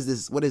 What is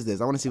this? What is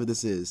this? I want to see what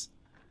this is.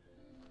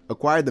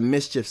 Acquired the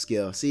mischief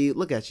skill. See,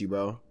 look at you,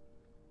 bro.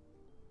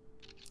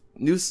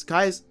 New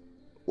guys.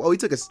 Whoa, he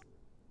took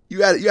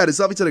you added a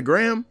selfie to the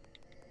gram?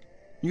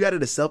 You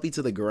added a selfie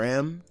to the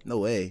gram? No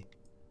way.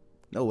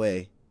 No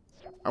way.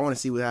 I want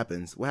to see what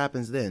happens. What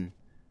happens then?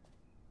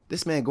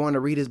 This man going to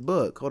read his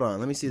book. Hold on,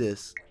 let me see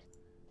this.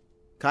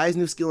 Kai's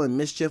new skill in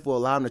mischief will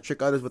allow him to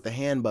trick others with the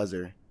hand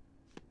buzzer.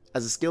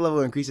 As the skill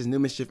level increases, new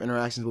mischief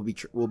interactions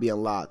will be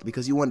unlocked.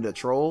 Because you wanted to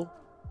troll?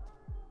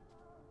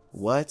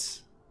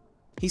 What?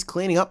 He's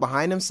cleaning up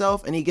behind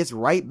himself and he gets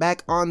right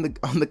back on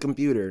the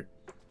computer.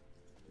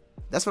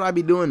 That's what I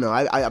be doing though.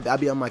 I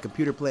be on my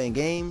computer playing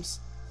games.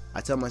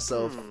 I tell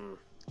myself,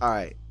 all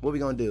right, what we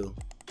gonna do?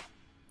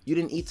 You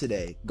didn't eat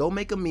today. Go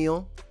make a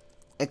meal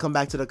and come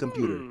back to the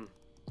computer.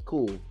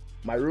 Cool.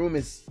 My room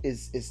is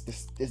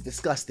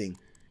disgusting.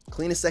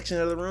 Cleanest section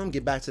of the room,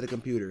 get back to the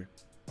computer.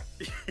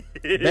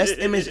 Best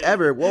image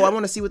ever. Whoa, I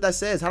want to see what that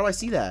says. How do I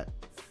see that?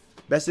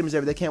 Best image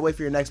ever. They can't wait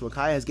for your next one.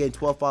 Kaya has gained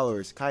 12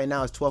 followers. Kaya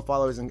now has 12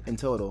 followers in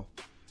total.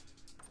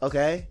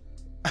 Okay.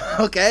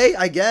 Okay,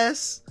 I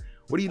guess.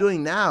 What are you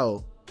doing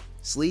now?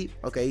 Sleep?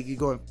 Okay, you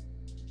going.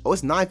 Oh,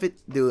 it's 9:50.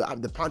 Dude,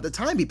 the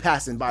time be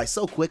passing by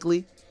so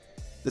quickly.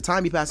 The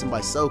time be passing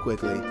by so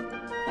quickly.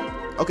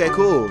 Okay,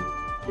 cool.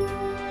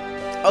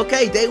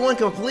 Okay, day one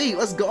complete.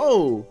 Let's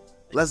go.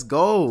 Let's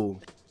go.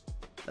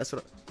 That's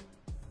what.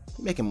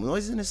 You making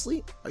noises in his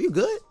sleep? Are you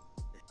good?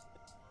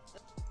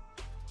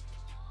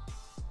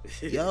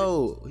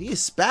 Yo, he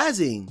is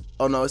spazzing.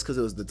 Oh no, it's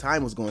because the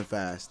time was going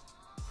fast.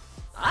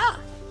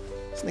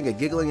 This nigga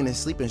giggling in his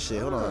sleep and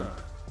shit. Hold on.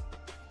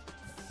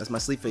 That's my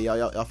sleep fit, y'all.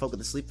 Y'all fuck with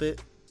the sleep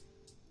fit?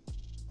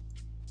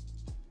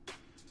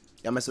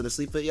 Y'all mess with the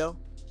sleep fit, yo?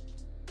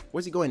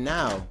 Where's he going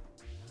now?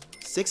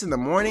 6 in the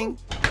morning?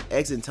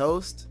 Eggs and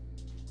toast?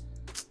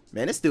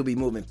 Man, this dude be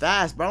moving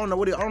fast, bro. I don't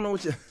know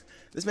what you.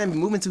 This man be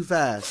moving too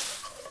fast.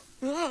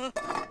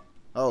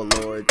 Oh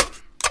Lord.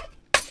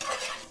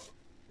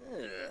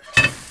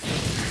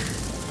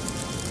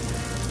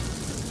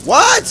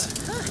 What?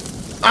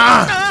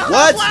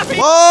 What?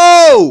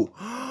 Whoa!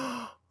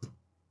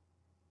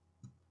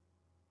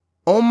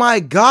 Oh my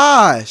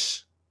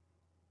gosh.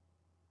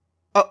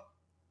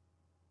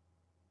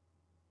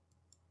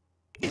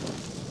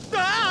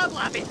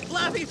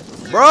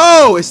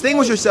 Bro,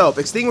 extinguish yourself.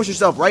 Extinguish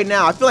yourself right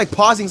now. I feel like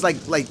pausing's like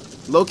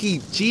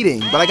low-key cheating,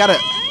 but I gotta.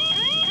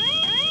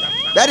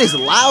 That is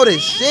loud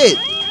as shit.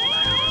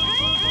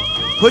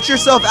 Put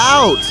yourself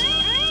out.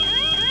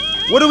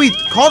 What do we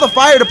call the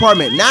fire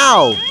department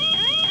now?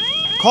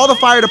 Call the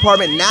fire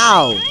department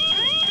now.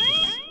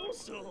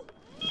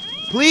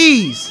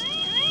 Please.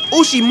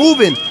 Oh, she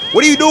moving.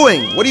 What are you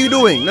doing? What are you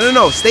doing? No, no,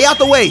 no. Stay out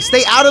the way.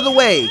 Stay out of the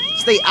way.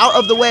 Stay out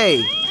of the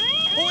way.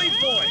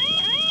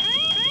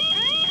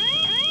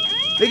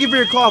 Thank you for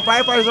your call.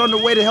 Firefighters are on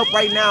their way to help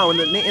right now. In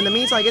the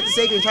meantime, get to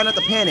safety and try not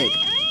to panic.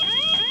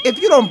 If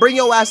you don't bring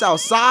your ass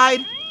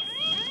outside,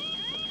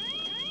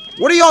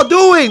 what are y'all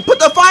doing? Put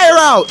the fire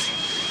out.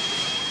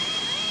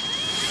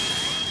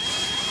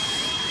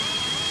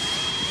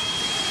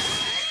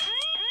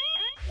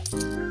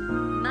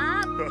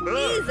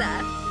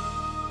 pizza.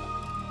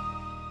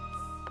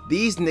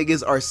 These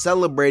niggas are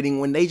celebrating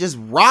when they just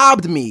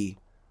robbed me.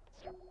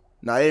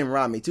 No, they didn't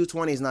rob me.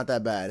 220 is not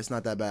that bad. It's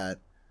not that bad.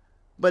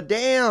 But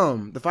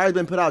damn, the fire's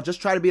been put out.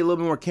 Just try to be a little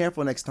bit more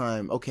careful next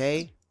time,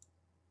 okay?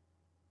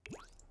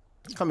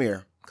 Come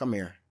here. Come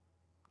here.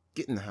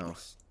 Get in the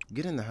house.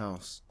 Get in the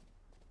house.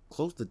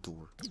 Close the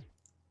door.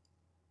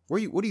 What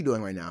are you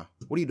doing right now?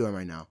 What are you doing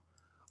right now?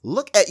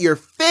 Look at your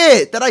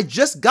fit that I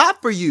just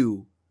got for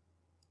you.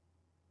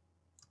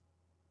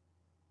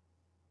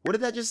 What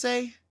did that just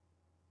say?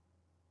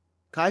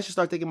 Kai should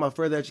start thinking about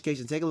further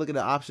education. Take a look at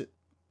the option.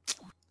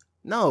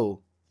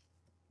 No.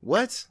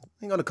 What? I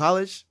ain't going to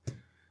college.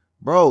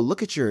 Bro,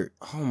 look at your...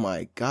 Oh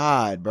my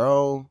God,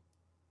 bro.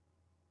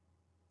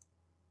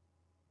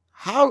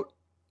 How?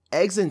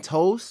 Eggs and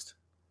toast?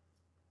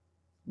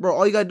 Bro,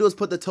 all you gotta do is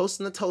put the toast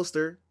in the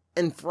toaster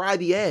and fry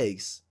the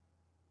eggs.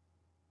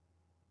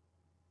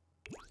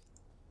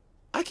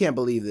 I can't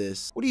believe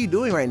this. What are you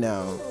doing right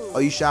now? Oh,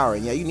 you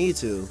showering. Yeah, you need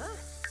to.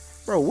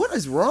 Bro, what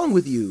is wrong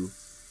with you?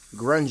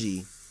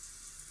 Grungy.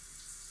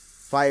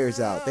 Fire's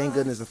out. Thank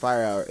goodness the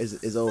fire hour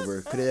is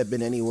over. Could it have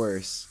been any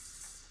worse?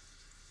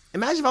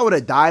 Imagine if I would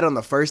have died on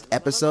the first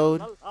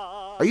episode.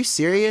 Are you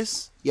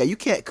serious? Yeah, you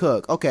can't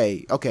cook.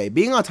 Okay, okay.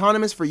 Being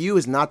autonomous for you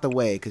is not the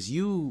way, because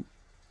you...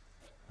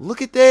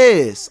 Look at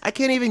this. I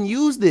can't even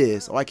use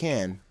this. Oh, I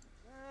can.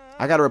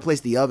 I got to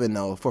replace the oven,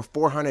 though, for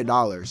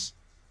 $400.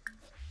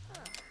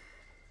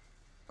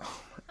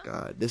 Oh, my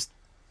God. This...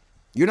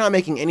 You're not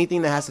making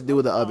anything that has to do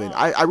with the oven.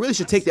 I really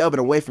should take the oven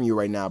away from you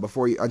right now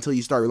until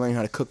you start learning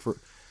how to cook for...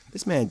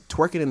 This man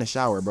twerking in the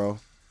shower, bro.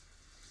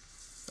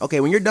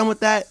 Okay, when you're done with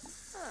that,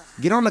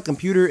 get on the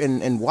computer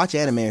and watch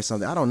anime or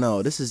something. I don't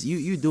know. This is...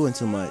 You doing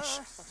too much.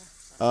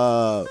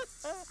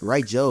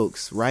 Write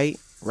jokes, right?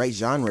 Write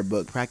genre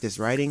book, practice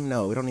writing.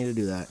 No, we don't need to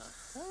do that.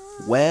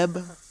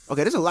 Web.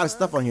 Okay, there's a lot of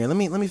stuff on here. Let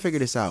me figure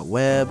this out.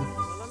 Web.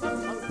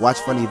 Watch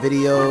funny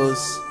videos.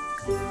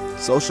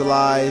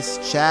 Socialize.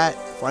 Chat.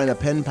 Find a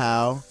pen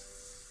pal.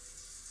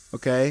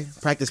 Okay.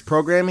 Practice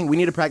programming. We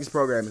need to practice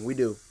programming. We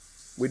do.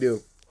 We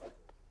do.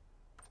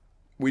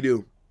 We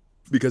do.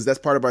 Because that's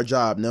part of our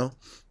job, no?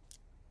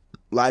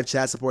 Live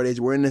chat support age.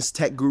 We're in this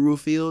tech guru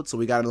field, so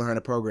we got to learn how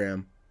to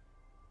program.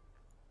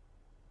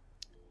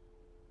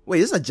 Wait,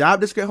 this is a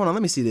job description? Hold on,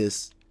 let me see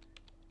this.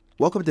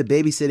 Welcome to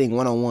Babysitting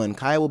 101.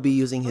 Kai will be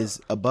using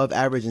his above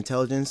average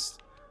intelligence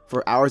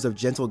for hours of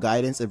gentle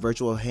guidance and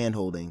virtual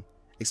hand-holding.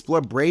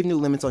 Explore brave new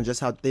limits on just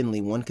how thinly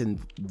one can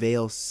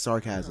veil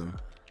sarcasm.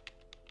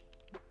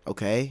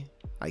 Okay,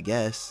 I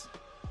guess.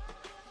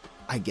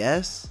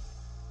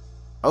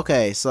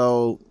 Okay,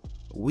 so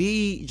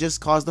we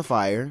just caused the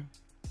fire.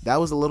 That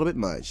was a little bit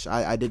much.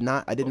 I did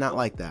not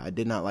like that. I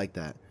did not like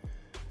that.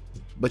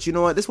 But you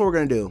know what? This is what we're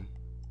gonna do.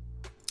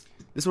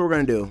 This is what we're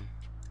gonna do.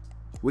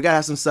 We gotta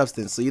have some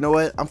substance. So you know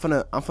what? I'm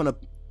gonna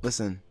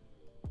listen.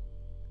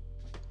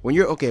 When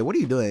you're okay, what are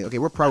you doing? Okay,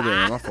 we're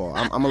programming. My fault.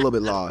 I'm a little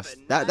bit lost.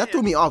 That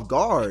threw me off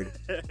guard.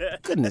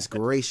 Goodness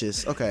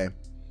gracious. Okay.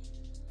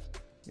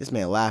 This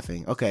man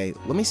laughing. Okay,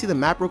 let me see the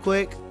map real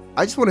quick.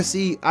 I just want to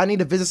see. I need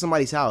to visit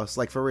somebody's house,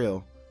 like for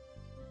real.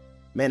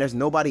 Man, there's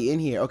nobody in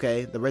here.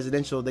 Okay, the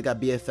residential. They got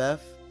BFF.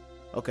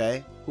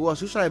 Okay. Who else?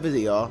 Who should I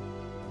visit, y'all?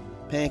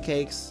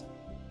 Pancakes.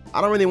 I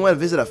don't really want to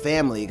visit a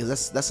family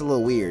because that's a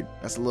little weird.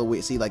 That's a little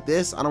weird. See, like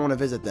this, I don't want to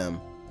visit them.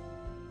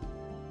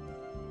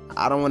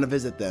 I don't want to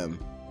visit them.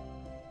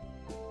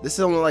 This is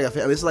only like a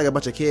family. This is like a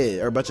bunch of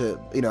kids or a bunch of,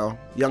 you know,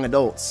 young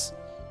adults.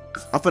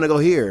 I'm finna go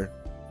here.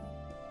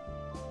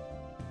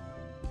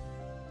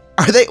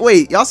 Are they?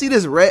 Wait, y'all see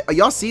this red?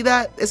 Y'all see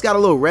that? It's got a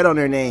little red on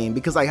their name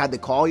because I had to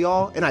call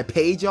y'all and I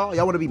paid y'all.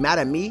 Y'all want to be mad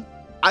at me?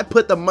 I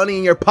put the money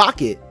in your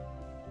pocket.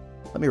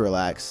 Let me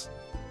relax.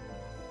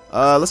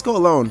 Let's go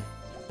alone.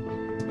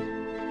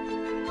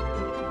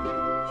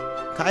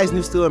 Kai's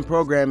new skill in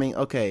programming.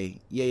 Okay.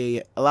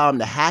 Yeah. Allow him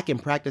to hack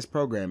and practice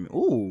programming.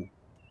 Ooh.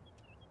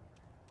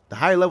 The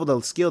higher level the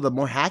skill, the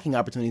more hacking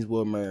opportunities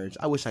will emerge.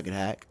 I wish I could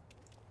hack.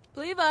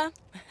 Pleva.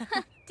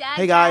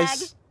 Hey,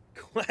 guys.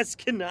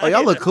 Oh,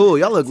 y'all look cool.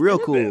 Y'all look real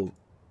cool.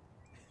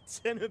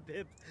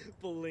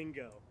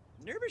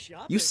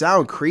 You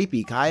sound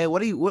creepy, Kaya.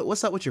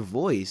 What's up with your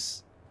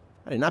voice?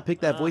 I did not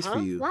pick that voice for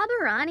you.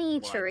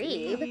 Wabarani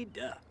Charib.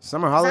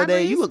 Summer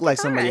holiday? You look like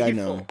somebody I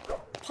know.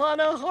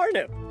 Pana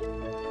Harnip.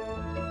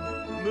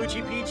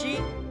 Moochie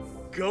Peachy,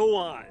 go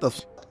on.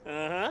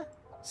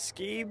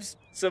 Skeebs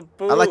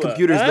Sabua. I like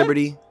computers,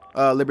 Liberty.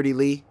 Liberty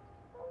Lee.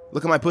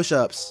 Look at my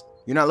push-ups.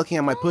 You're not looking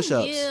at my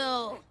push-ups.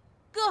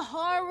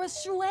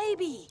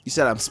 You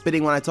said I'm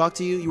spitting when I talk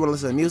to you? You want to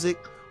listen to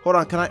music? Hold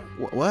on, can I...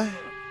 What?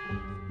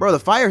 Bro, the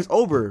fire's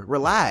over.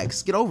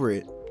 Relax. Get over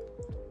it.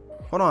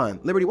 Hold on.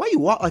 Liberty, why you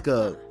walk like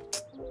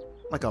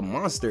a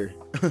monster?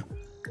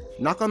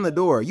 Knock on the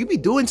door. You be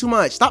doing too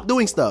much. Stop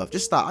doing stuff.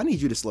 Just stop. I need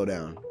you to slow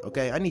down.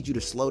 Okay? I need you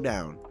to slow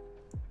down.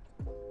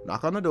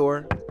 Knock on the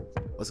door.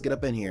 Let's get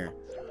up in here.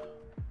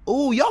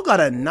 Ooh, y'all got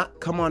a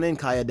come on in,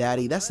 Kaya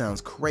Daddy. That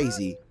sounds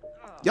crazy.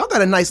 Y'all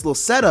got a nice little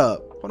setup.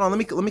 Hold on, let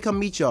me come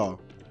meet y'all.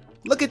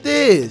 Look at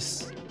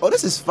this. Oh,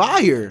 this is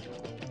fire.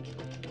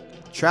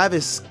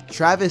 Travis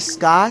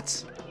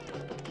Scott.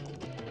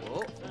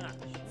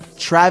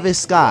 Travis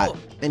Scott.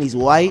 And he's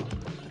white.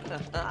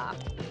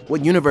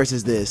 What universe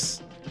is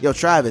this? Yo,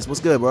 Travis,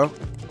 what's good, bro?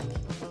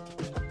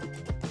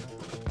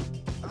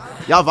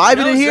 Y'all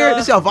vibing in here?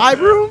 This y'all vibe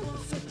room?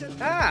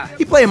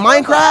 He playing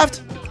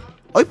Minecraft?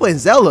 Oh, he playing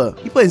Zelda.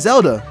 He playing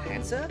Zelda.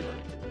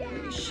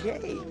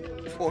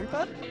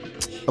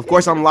 Of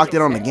course, I'm locked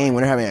in on the game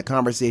when they're having a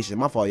conversation.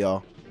 My fault,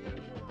 y'all.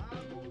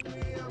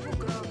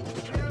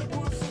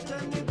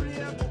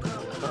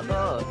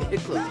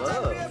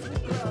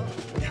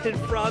 And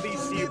Frothy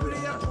Zebra.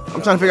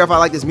 I'm trying to figure out if I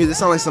like this music. It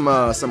sounds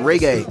like some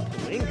reggae.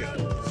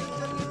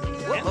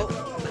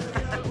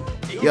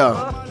 Yo.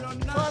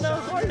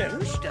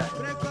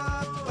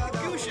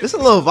 This is a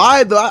little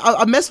vibe though.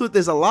 I mess with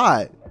this a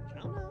lot.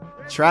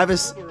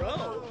 Travis.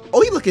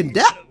 Oh, he looking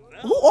dead.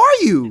 Who are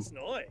you?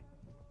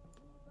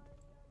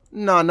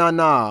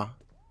 Nah.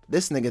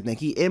 This nigga think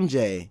he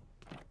MJ.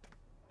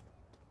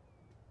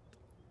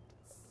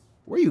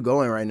 Where you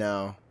going right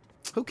now?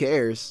 Who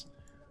cares?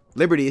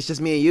 Liberty, it's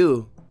just me and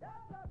you.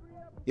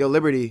 Yo,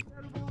 Liberty.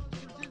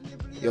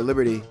 Yo,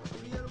 Liberty.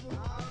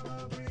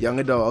 Young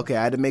adult. Okay,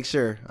 I had to make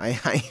sure.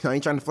 I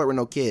ain't trying to flirt with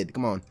no kid.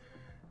 Come on.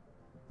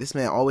 This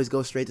man always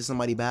goes straight to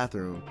somebody's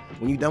bathroom.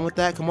 When you done with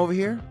that, come over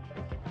here.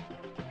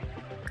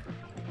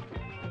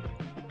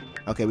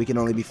 Okay, we can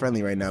only be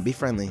friendly right now. Be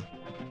friendly.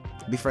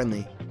 Be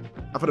friendly.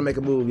 I'm finna make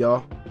a move,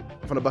 y'all.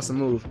 I'm finna bust a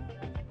move.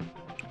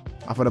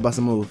 I'm finna bust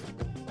a move.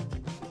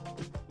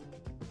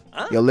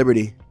 Huh? Yo,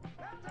 Liberty.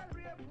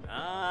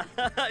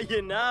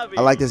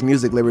 I like this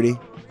music, Liberty.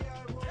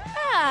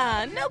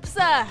 Ah, nope,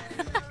 sir.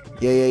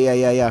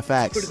 Yeah.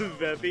 Facts.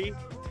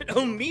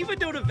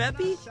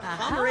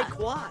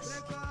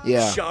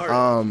 Yeah.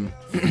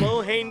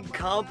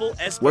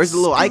 Where's the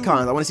little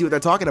icons? I want to see what they're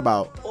talking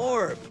about.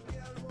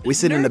 We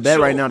sitting in the bed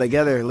right now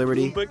together,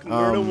 Liberty. We're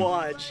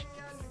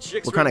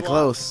kind of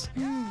close.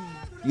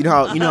 You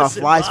know how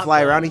flies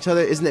fly around each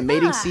other? Isn't it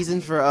mating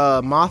season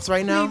for moths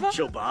right now?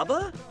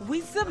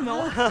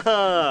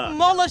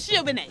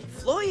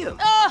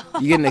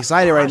 You getting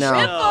excited right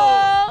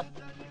now?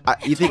 I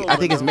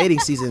think it's mating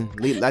season.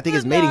 I think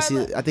it's mating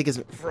season. I think it's.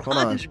 Hold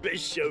on. Do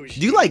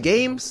you like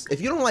games? If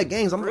you don't like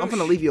games, I'm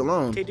gonna leave you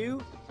alone.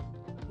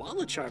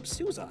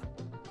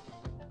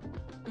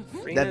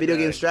 That video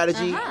game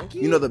strategy,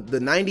 you know the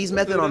 90s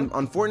method on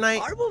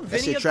Fortnite?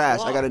 That shit trash.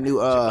 I got a new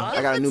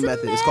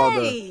method. It's called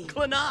the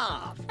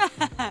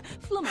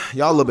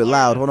Y'all a little bit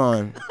loud. Hold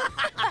on.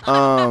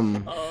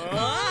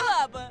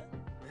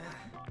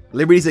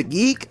 Liberty's a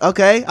geek?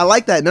 Okay, I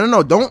like that.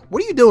 No, don't.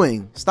 What are you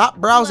doing? Stop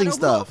browsing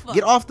stuff.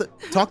 Get off the.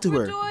 Talk to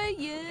her.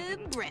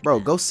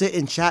 Bro, go sit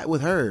and chat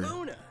with her.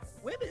 I'm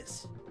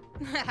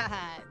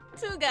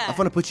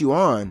gonna put you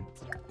on.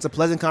 It's a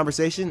pleasant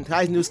conversation.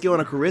 Kai's new skill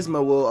and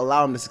charisma will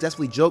allow him to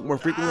successfully joke more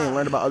frequently and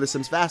learn about other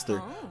Sims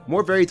faster.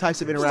 More varied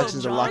types of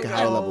interactions unlock at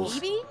higher levels.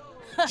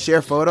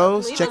 Share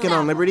photos. Check in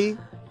on Liberty.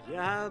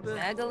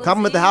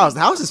 Compliment the house. The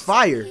house is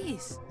fire.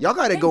 Y'all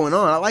got it going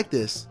on. I like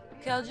this.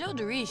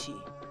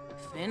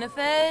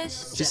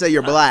 She said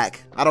you're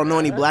black. I don't know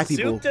any black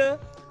people.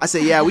 I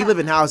say, yeah, we live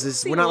in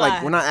houses. We're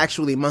not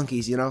actually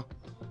monkeys, you know?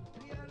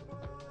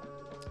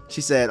 She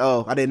said,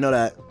 oh, I didn't know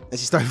that. And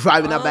she started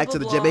vibing out back to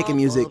the Jamaican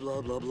music.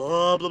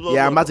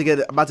 Yeah, I'm about to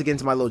get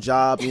into my little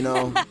job, you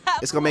know.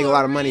 It's gonna make a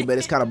lot of money, but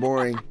it's kind of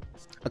boring.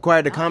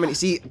 Acquired the comedy.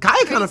 See,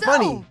 Kai kind of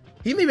funny.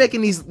 He be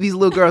making these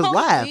little girls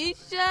laugh.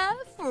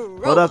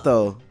 Hold up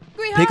though.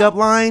 Pickup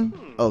line?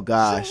 Oh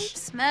gosh.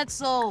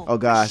 Oh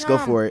gosh, go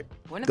for it.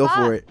 Go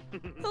for it.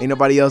 Ain't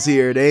nobody else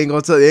here. They ain't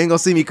gonna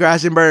see me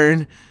crash and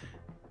burn.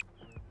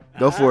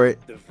 Go for it.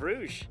 The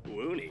Frush,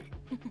 Woony.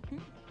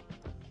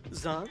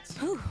 Zants.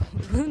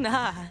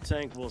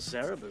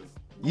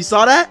 You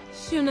saw that?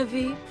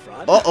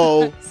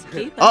 Uh-oh.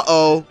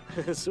 Uh-oh.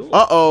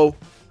 Uh-oh.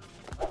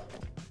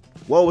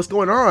 Whoa, what's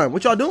going on?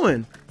 What y'all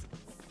doing?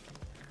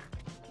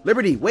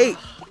 Liberty, wait.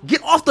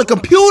 Get off the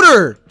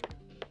computer!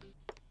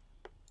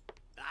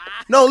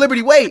 No,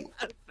 Liberty, wait.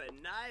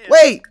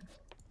 Wait.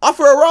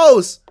 Offer a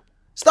rose.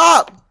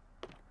 Stop.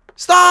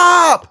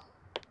 Stop.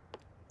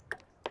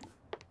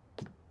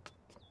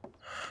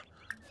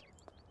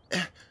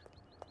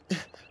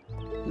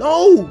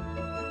 No.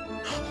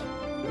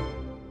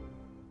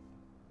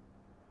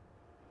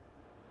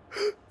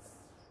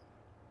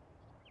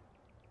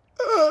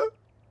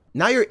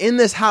 Now you're in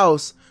this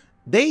house.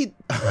 They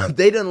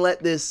didn't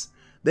let this.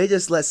 They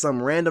just let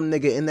some random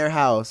nigga in their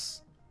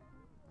house.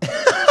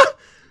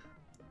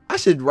 I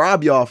should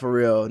rob y'all for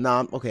real.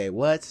 Nah, okay,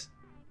 what?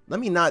 Let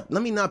me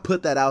not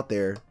put that out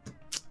there.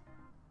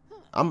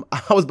 I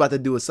was about to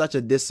do such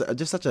an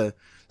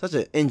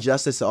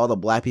injustice to all the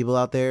black people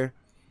out there.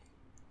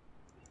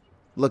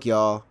 Look,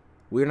 y'all,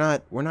 we're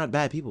not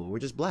bad people. We're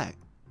just black.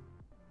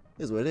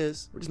 It is what it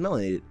is. We're just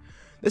melanated.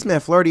 This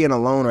man flirty and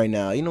alone right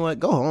now. You know what?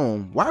 Go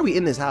home. Why are we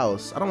in this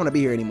house? I don't want to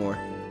be here anymore.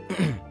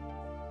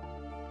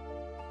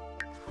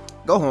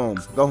 Go home.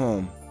 Go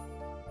home.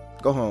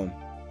 Go home.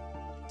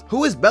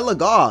 Who is Bella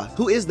Goth?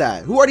 Who is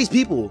that? Who are these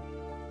people?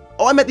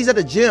 Oh, I met these at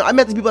the gym. I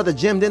met these people at the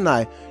gym, didn't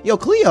I? Yo,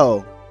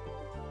 Cleo.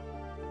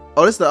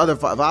 Oh, this is the other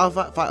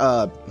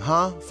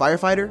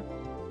firefighter.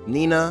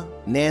 Nina,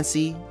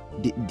 Nancy,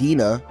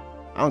 Dina.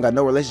 I don't got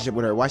no relationship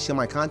with her. Why she on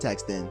my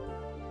contacts then?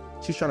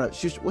 She was trying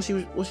to.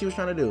 What she was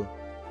trying to do?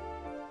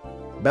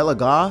 Bella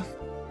Goth.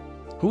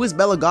 Who is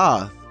Bella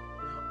Goth?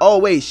 Oh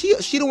wait, she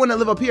the one that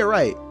live up here,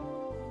 right?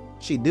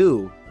 She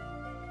do.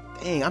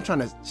 Dang, I'm trying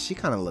to. She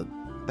kind of look.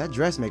 That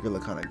dressmaker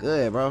look kind of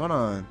good, bro. Hold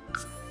on.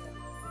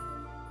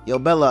 Yo,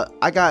 Bella,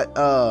 I got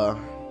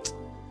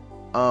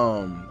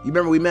you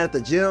remember we met at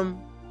the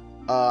gym?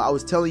 I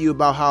was telling you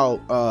about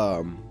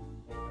how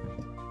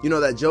you know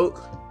that joke?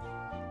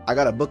 I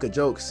got a book of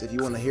jokes. If you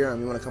want to hear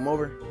them, you want to come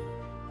over?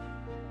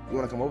 You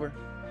want to come over?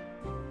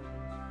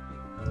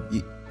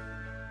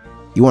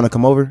 You want to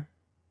come over?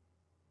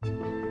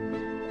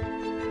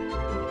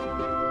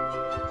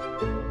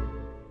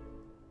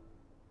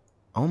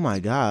 Oh my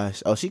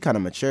gosh. Oh, she kind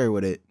of mature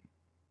with it.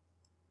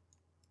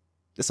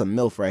 That's a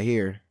MILF right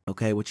here.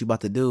 Okay, what you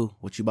about to do?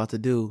 What you about to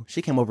do?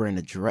 She came over in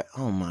a dress.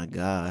 Oh my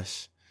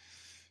gosh.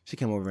 She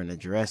came over in a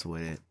dress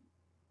with it.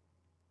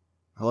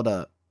 Hold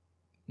up.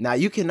 Now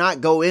you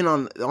cannot go in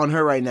on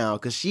her right now,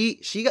 cause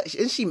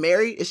isn't she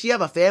married? Does she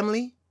have a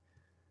family?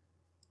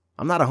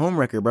 I'm not a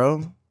homewrecker,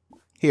 bro.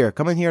 Here,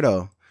 come in here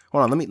though.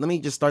 Hold on, let me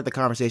just start the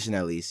conversation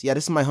at least. Yeah,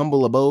 this is my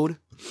humble abode.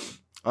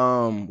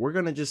 We're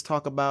gonna just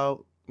talk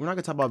about. We're not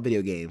gonna talk about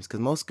video games, cause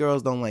most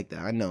girls don't like that.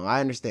 I know, I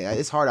understand.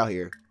 It's hard out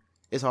here.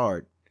 It's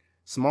hard.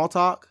 Small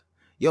talk.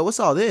 Yo, what's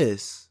all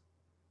this?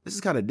 This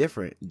is kind of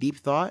different. Deep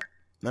thought.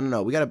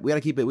 No. We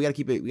gotta keep it. We gotta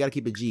keep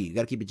it G. We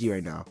gotta keep it G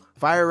right now.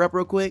 Fire her up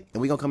real quick,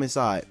 and we gonna come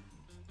inside.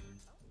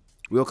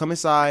 We gonna come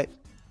inside,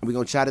 and we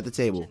gonna chat at the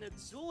table.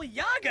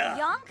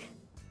 Yonk?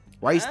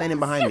 Why are you standing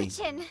behind me?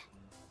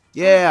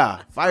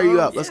 Yeah, fire you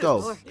up. Let's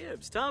go.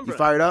 You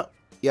fired up?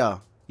 Yeah.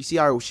 You see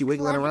how she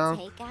wiggling around?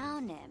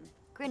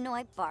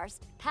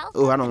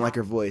 Oh, I don't like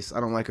her voice. I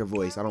don't like her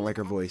voice. I don't like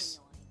her voice.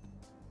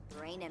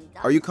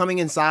 Are you coming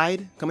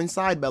inside? Come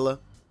inside, Bella.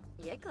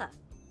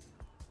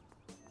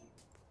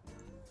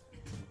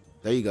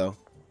 There you go.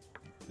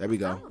 There we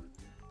go.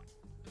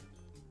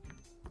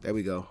 There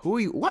we go. Who are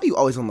you? Why are you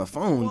always on the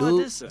phone,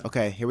 dude?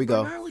 Okay, here we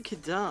go. Here we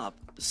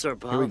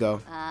go.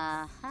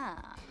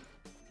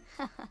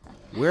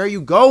 Where are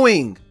you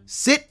going?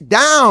 Sit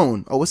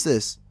down. Oh, what's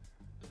this?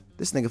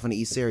 This nigga finna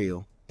eat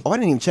cereal. Oh, I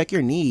didn't even check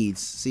your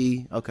needs.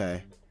 See?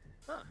 Okay.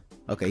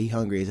 Okay, he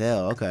hungry as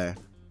hell. Okay.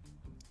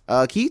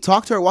 Can you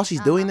talk to her while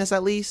she's doing this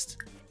at least?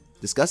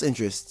 Discuss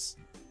interests.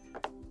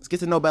 Let's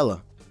get to know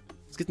Bella.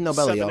 Let's get to know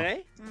Bella, y'all.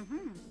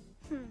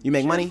 You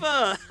make money?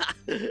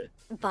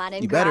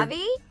 You better.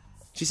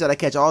 She said I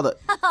catch all the...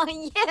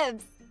 Oh,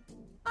 yibs.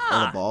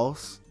 All the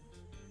balls.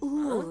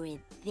 Ooh,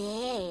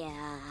 there.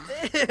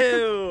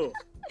 Ew.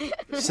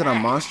 She said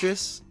I'm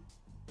monstrous.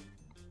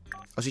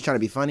 Oh, she's trying to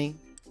be funny.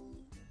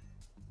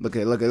 Look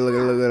at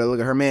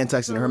her man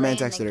texting her. Her man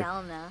texted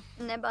her.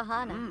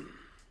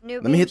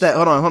 Let me hit that.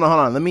 Hold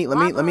on. Let me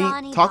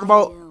talk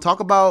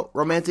about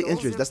romantic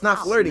interest. That's not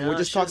flirting. We're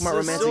just talking about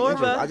romantic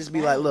interest. I'll just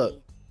be like,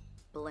 look,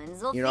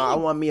 you know, I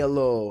want me a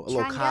little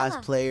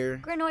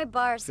cosplayer.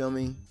 Feel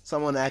me?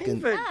 Someone that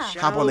can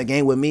hop on the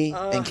game with me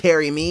and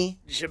carry me.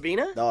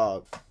 Shabina?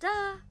 Dog.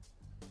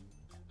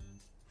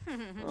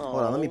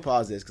 Hold on, let me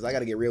pause this because I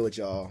gotta get real with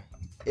y'all.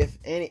 If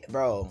any,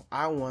 bro,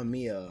 I want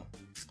me a,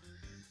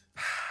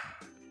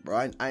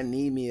 bro, I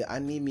need me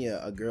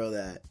a girl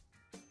that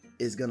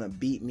is gonna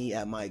beat me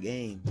at my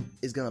game.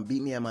 Is gonna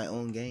beat me at my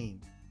own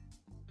game.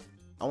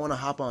 I want to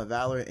hop on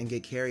Valorant and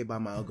get carried by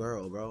my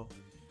girl, bro.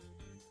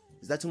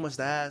 Is that too much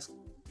to ask?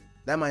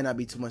 That might not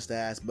be too much to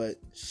ask, but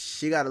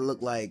she gotta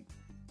look like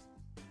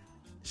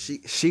she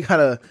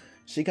gotta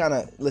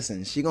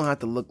listen. She gonna have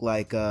to look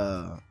like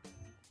Ada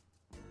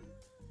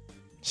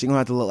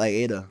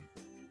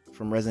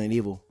from Resident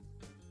Evil.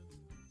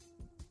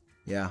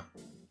 Yeah,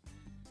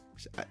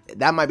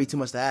 that might be too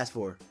much to ask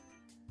for.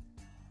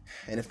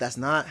 And if that's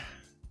not,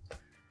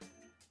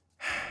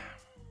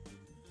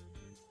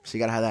 she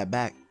gotta have that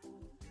back.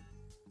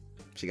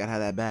 She gotta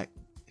have that back.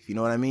 If you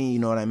know what I mean, you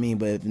know what I mean.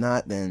 But if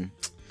not, then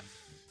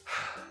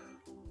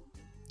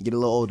get a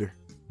little older.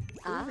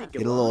 Get a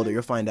little older,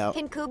 you'll find out.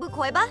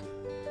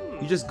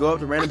 You just go up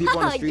to random people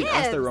on the street and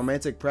ask their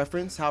romantic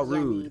preference? How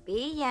rude.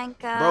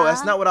 Bro,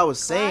 that's not what I was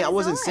saying. I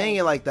wasn't saying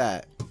it like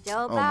that.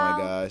 Oh my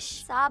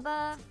gosh.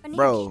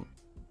 Bro.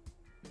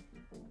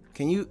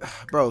 Can you,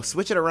 bro,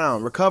 switch it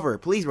around. Recover.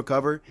 Please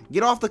recover.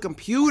 Get off the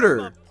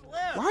computer.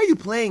 Why are you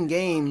playing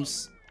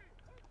games?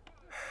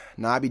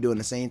 Nah, I be doing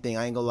the same thing.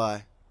 I ain't gonna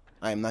lie.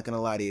 I am not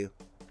gonna lie to you.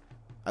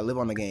 I live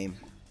on the game.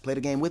 Play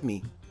the game with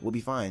me. We'll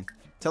be fine.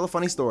 Tell a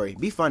funny story.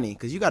 Be funny,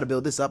 because you got to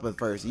build this up at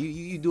first.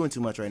 You doing too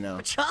much right now.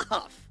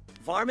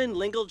 Varmin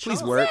Lingle.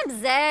 Please work.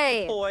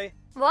 Boy.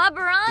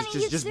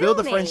 Just build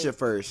the friendship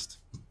first.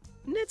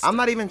 I'm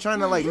not even trying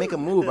to like make a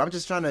move. I'm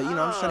just trying to, I'm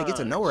just trying to get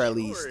to know her at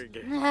least.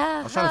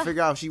 I was trying to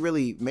figure out if she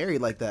really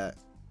married like that.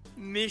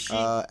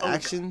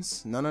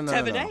 Actions? No.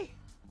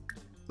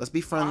 Let's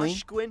be friendly.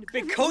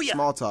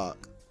 Small talk.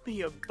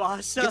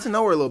 Get to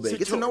know her a little bit.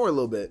 Get to know her a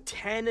little bit.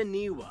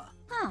 Tananiwa.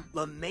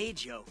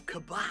 Lamajo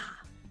Kaba.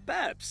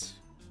 Babs.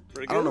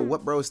 I don't know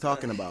what bro's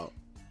talking about.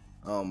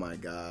 Oh my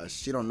gosh,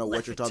 she don't know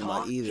what you're talking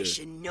about either.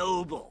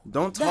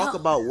 Don't talk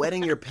about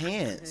wetting your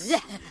pants.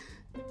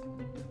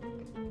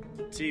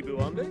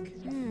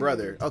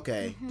 Brother,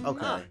 okay.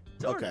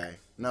 Okay.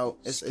 No,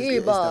 it's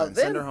done.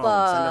 Send her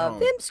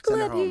home.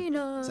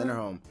 Send her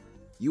home.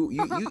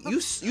 You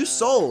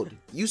sold.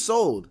 You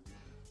sold.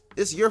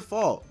 It's your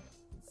fault.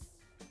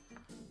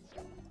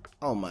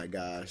 Oh my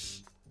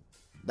gosh.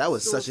 That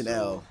was such an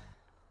L.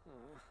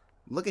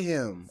 Look at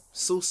him.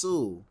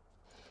 Sue.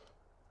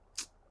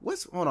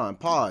 Hold on,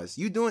 pause.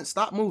 You doing,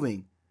 stop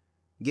moving.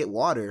 Get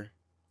water.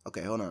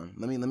 Okay, hold on.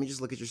 Let me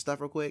just look at your stuff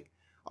real quick.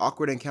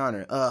 Awkward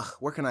encounter. Ugh,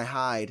 where can I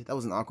hide? That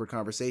was an awkward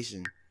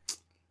conversation.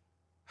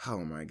 Oh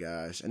my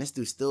gosh. And this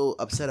dude's still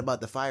upset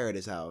about the fire at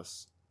his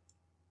house.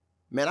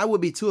 Man, I would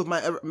be too if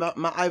my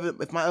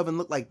oven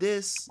looked like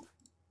this.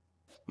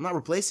 I'm not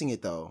replacing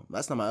it though.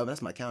 That's not my oven,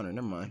 that's my counter.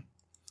 Never mind.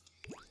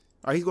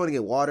 Alright, he's going to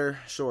get water.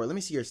 Sure. Let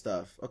me see your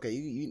stuff. Okay,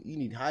 you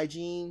need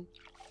hygiene.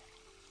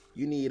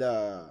 You need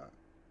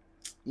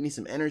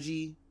some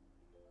energy.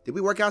 Did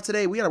we work out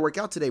today? We gotta work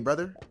out today,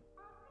 brother.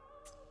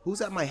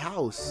 Who's at my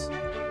house?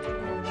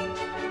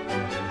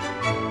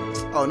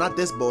 Oh, not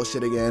this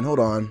bullshit again. Hold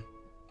on.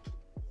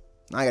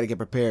 I gotta get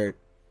prepared.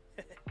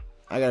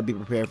 I gotta be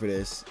prepared for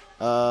this.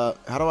 How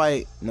do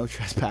I... No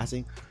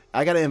trespassing.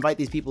 I gotta invite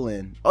these people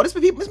in. Oh, this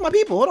is my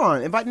people. Hold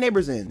on. Invite the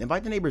neighbors in.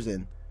 Invite the neighbors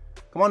in.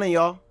 Come on in,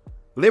 y'all.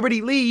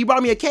 Liberty Lee, you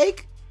brought me a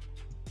cake?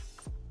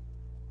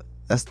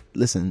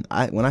 Listen,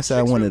 when I said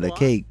I wanted a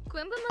cake,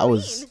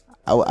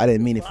 I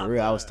didn't mean it for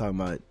real. I was talking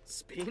about...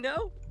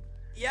 Spino?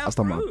 Yeah, I was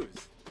talking about...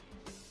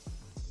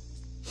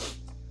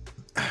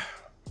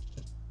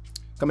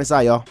 Come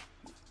inside, y'all.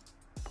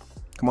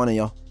 Come on in,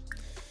 y'all.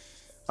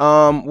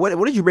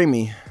 What did you bring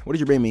me? What did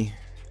you bring me?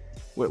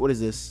 What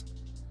is this?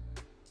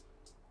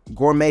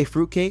 Gourmet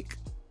fruitcake?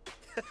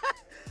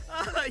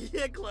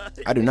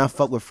 I do not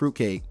fuck with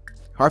fruitcake.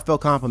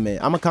 Heartfelt compliment.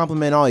 I'm gonna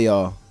compliment all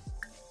y'all.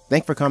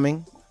 Thanks for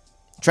coming.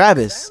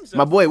 Travis,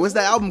 my boy, when's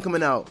that album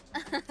coming out?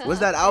 When's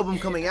that album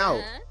coming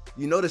out?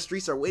 You know the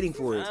streets are waiting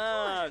for it.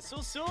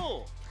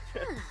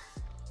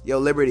 Yo,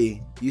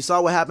 Liberty, you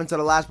saw what happened to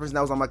the last person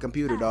that was on my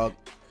computer, dog.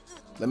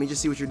 Let me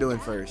just see what you're doing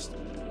first.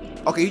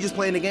 Okay, you just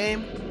playing the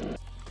game?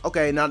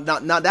 Okay, now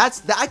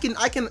that's I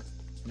can.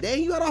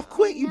 Dang, you got off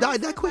quick. You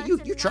died that quick. You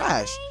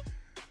trash.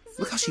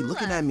 Look how she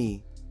looking at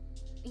me.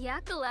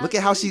 Look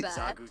at how she.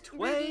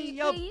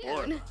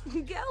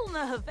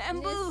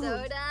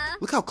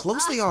 Look how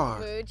close they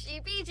are.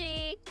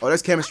 Oh,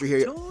 there's chemistry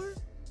here.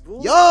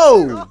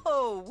 Yo.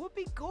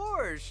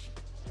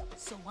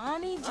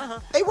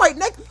 Hey, right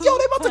next. Yo,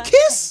 they about to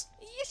kiss.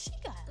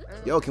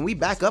 Yo, can we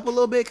back up a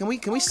little bit? Can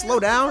we slow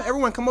down?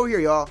 Everyone, come over here,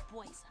 y'all.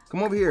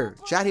 Come over here.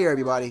 Chat here,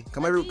 everybody.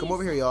 Come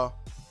over here, y'all.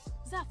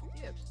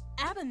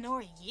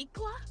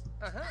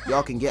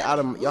 Y'all can get out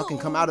of. Y'all can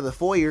come out of the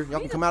foyer. Y'all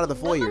can come out of the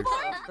foyer.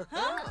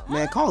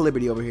 Man, call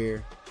Liberty over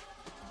here.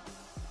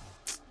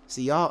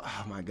 See y'all.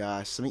 Oh my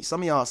gosh. Some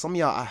of y'all.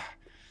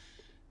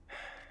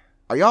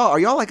 Are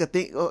y'all like a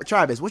thing?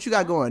 Travis, what you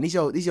got going? These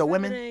your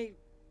women?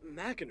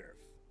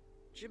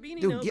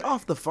 Dude, get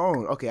off the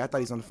phone. Okay, I thought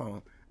he's on the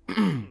phone.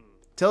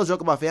 Tell a joke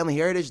about family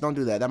heritage. Don't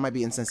do that. That might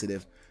be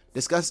insensitive.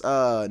 Discuss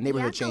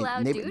neighborhood change.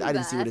 I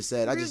didn't see what it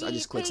said. I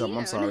just clicked something.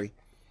 I'm sorry.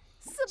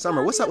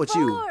 Summer, what's up with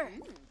you?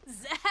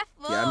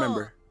 Yeah, I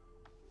remember.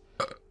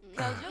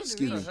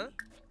 Excuse me.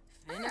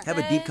 Have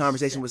a deep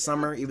conversation with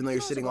Summer, even though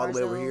you're sitting all the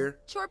way over here.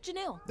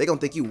 They gonna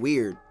think you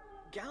weird.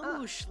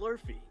 Yeah,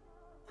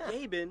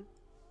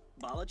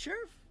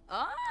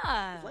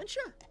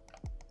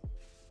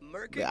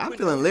 I'm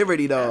feeling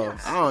Liberty though.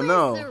 I don't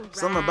know.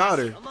 Something about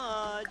her.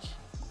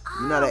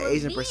 You know that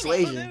Asian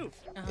persuasion.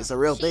 It's a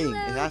real thing. It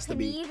has to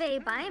be.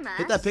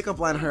 Hit that pickup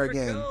line on her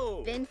again.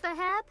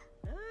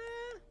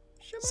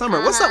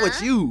 Summer, what's up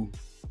with you?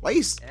 Why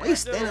you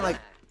standing like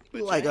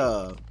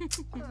y'all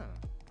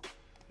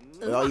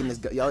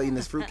eating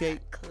this fruitcake?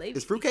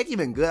 Is fruitcake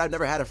even good? I've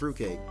never had a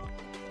fruitcake.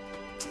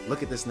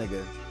 Look at this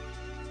nigga.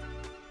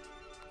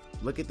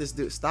 Look at this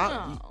dude.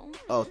 Stop.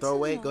 Oh, throw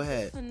away? Go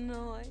ahead. I'm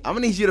gonna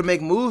need you to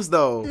make moves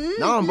though.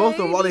 Not on both of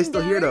them while they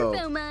still here though.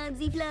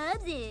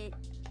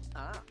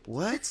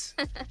 What?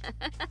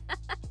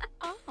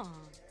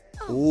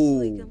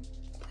 Ooh.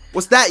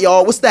 What's that,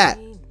 y'all? What's that?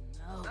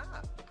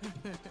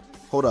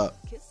 Hold up.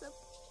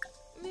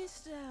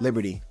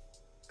 Liberty.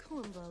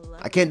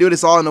 I can't do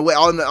this all in the way.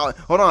 Hold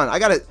on. I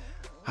gotta.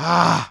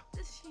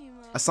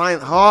 Assign.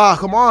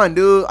 Come on,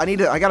 dude.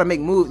 I gotta make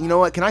moves. You know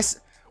what? Can I?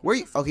 Where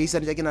you? Okay, he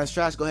said taking out his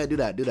trash. Go ahead, do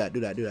that.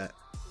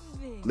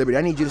 Liberty,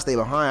 I need you to stay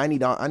behind. I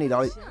need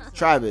all.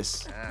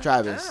 Travis.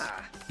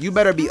 You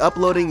better be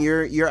uploading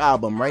your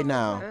album right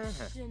now.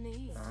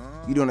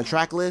 You doing a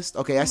track list?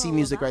 Okay, I see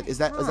music right. Is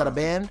that a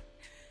band?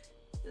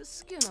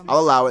 I'll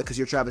allow it because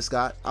you're Travis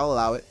Scott. I'll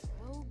allow it.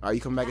 Are you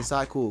coming back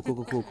inside? Cool.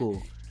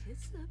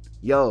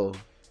 Yo,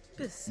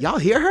 y'all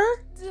hear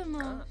her?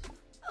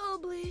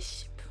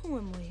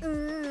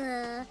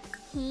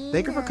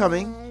 Thank her for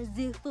coming.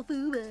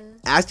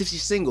 Ask if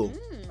she's single.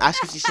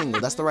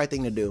 That's the right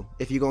thing to do.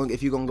 If you're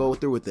gonna go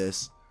through with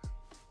this.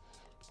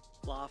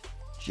 Cloth.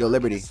 Yo,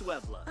 Liberty.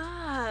 Swevla.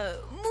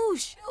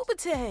 Moosh,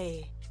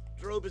 Ubate.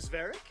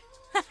 Drobisveric.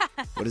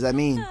 What does that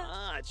mean?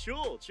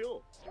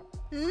 Chul.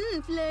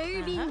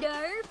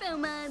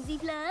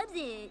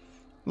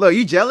 Look,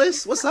 you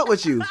jealous? What's up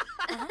with you?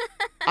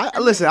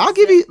 Listen, I'll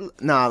give you.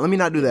 Nah, let me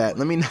not do that.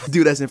 Let me not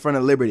do this in front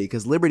of Liberty,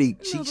 cause Liberty,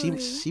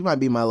 she might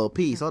be my little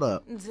piece. Hold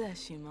up.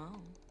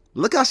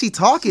 Look how she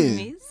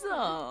talking.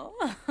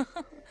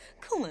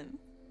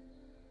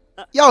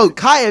 Yo,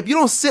 Kaya, if you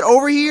don't sit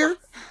over here.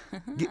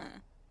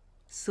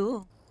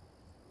 So.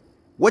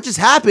 What just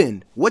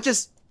happened?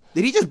 Did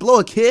he just blow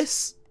a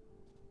kiss?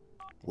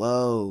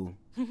 Whoa.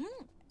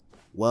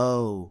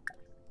 Whoa.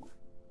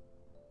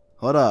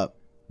 Hold up.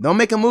 Don't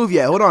make a move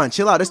yet. Hold on.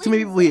 Chill out. There's too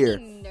many people here.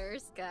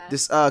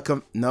 This,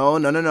 no.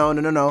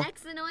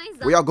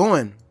 Where y'all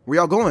going? Where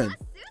y'all going?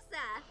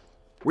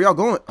 Where y'all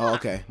going? Oh,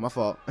 okay. My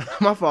fault.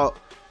 My fault.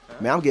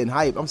 Man, I'm getting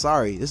hype. I'm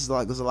sorry. There's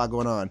a lot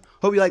going on.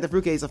 Hope you like the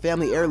fruitcake. It's a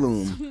family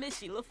heirloom.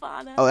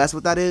 Oh, that's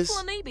what that is?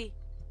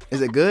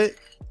 Is it good?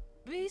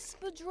 This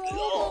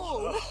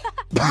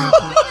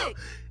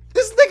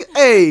nigga,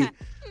 hey.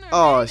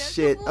 Oh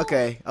shit.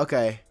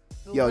 Okay.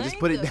 Yo, just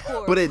put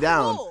it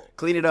down.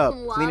 Clean it up.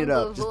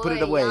 Just put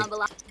it away.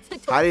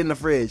 Hide it in the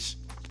fridge.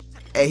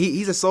 Hey,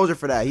 he's a soldier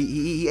for that.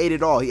 He ate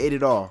it all.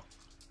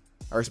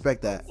 I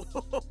respect that.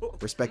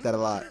 Respect that a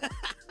lot.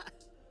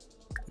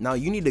 Now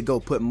you need to go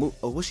put.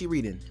 Oh, what's she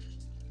reading?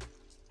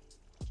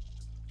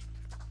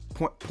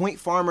 Point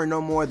Farmer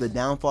no more. The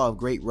downfall of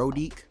Great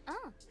Rodique.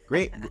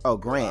 Grant.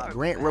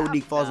 Grant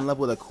Rodique falls in love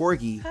with a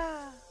corgi.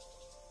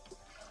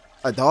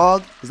 A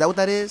dog? Is that what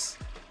that is?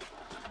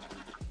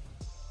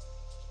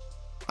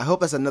 I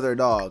hope that's another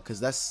dog, cause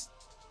that's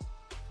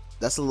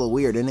a little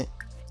weird, isn't it?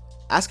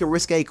 Ask a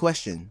risque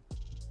question.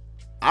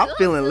 I'm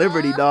feeling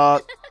Liberty,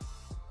 dog.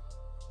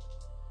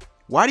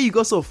 Why do you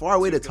go so far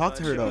away to talk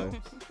to her though?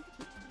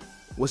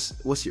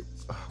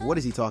 What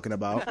is he talking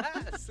about?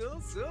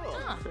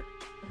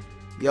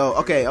 Yo,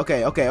 okay.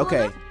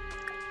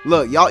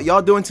 Look,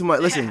 y'all doing too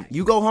much. Listen,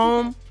 you go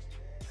home.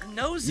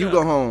 You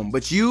go home,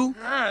 but you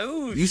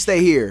stay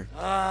here.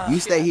 You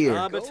stay here.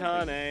 All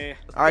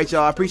right,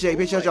 y'all. I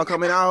appreciate y'all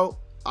coming out.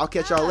 I'll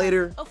catch y'all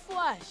later.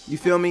 You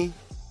feel me?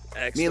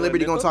 Me and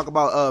Liberty gonna talk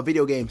about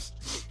video games.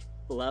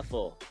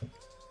 Level.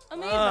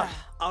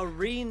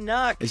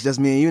 Arena. It's just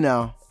me and you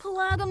now.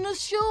 Pelagam the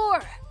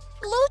shore.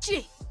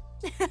 Lucci.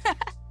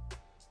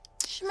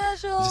 It's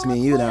just me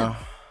and you now.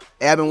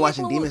 Hey, I've been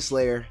watching Demon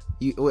Slayer.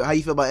 How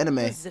you feel about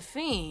anime?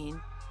 Zafine.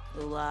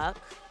 Luck.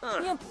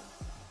 Okay,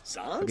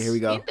 here we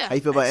go. How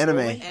you feel about anime?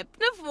 You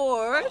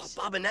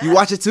You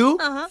watch it too?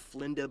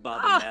 Flinda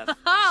Bobanev.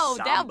 Oh,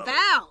 that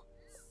bow.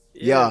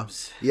 Yeah.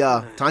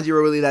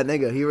 Tanjiro really that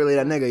nigga. He really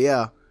that nigga,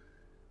 yeah.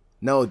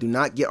 No, do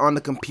not get on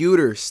the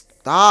computer.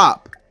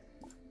 Stop.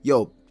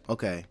 Yo,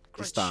 okay.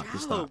 Just stop.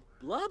 Blah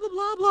blah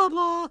blah blah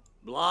blah.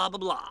 Blah blah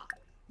blah.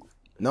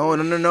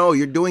 No.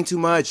 You're doing too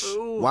much.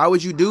 Why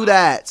would you do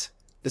that?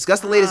 Discuss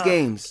the latest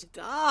games.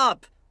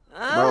 Stop.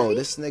 Bro,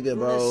 this nigga,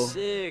 bro.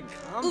 You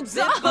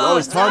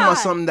always talking about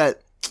something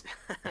that.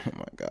 Oh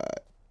my god.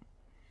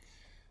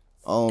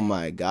 Oh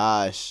my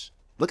gosh.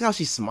 Look how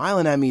she's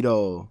smiling at me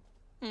though.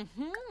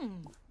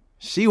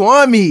 She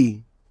want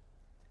me.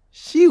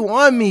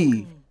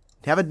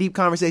 Have a deep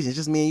conversation. It's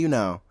just me and you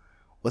now.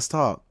 Let's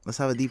talk. Let's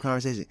have a deep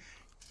conversation.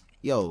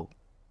 Yo.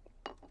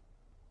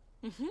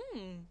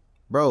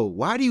 Bro,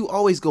 why do you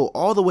always go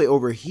all the way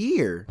over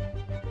here?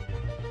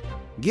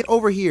 Get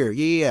over here.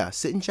 Yeah.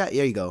 Sit and chat.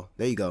 There you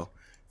go.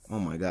 Oh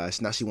my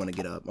gosh. Now she want to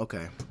get up.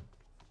 Okay.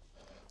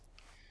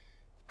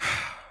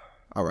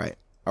 All right,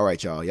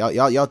 y'all.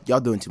 Y'all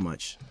doing too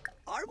much.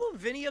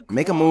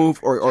 Make a move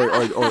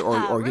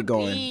or get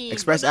going.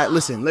 Express at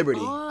listen, Liberty.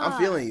 I'm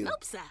feeling you.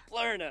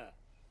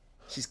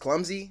 She's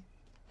clumsy.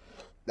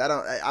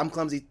 I'm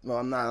clumsy. Well,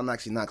 I'm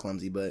actually not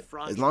clumsy, but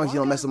as long as you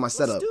don't mess with my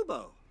setup.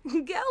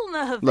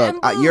 Look,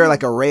 you're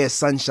like a ray of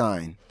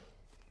sunshine,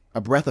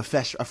 a breath of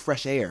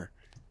fresh air.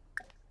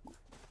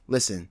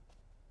 Listen.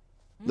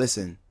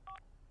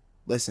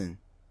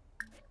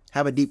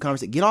 Have a deep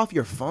conversation. Get off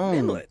your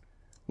phone.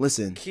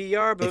 Listen,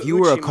 if you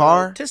were a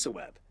car,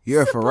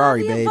 you're a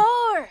Ferrari, babe.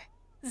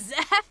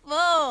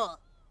 Zaffle.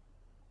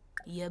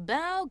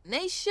 Yabao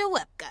Nesha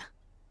Wepka.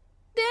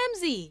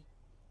 Demzy.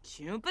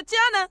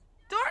 Chumpachana.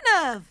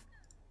 Dornov.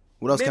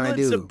 What else can I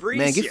do?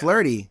 Man, get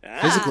flirty.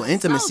 Physical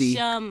intimacy.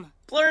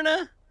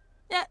 Flurna.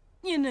 Yeah,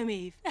 you know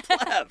me.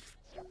 Clef.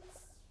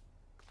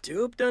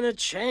 Doop done a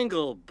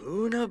changle.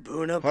 Boona.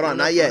 Hold on,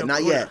 not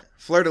yet.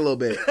 Flirt a little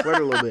bit.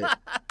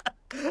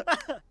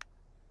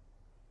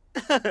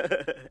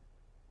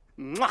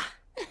 Mwah.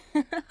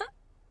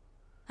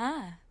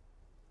 Hi.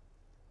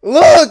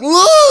 Look!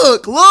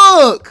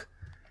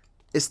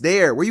 It's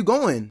there. Where you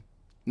going?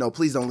 No,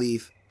 please don't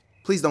leave.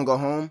 Please don't go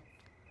home.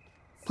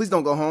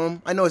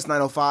 I know it's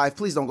 9:05.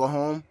 Please don't go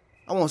home.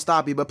 I won't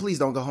stop you, but please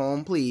don't go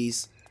home.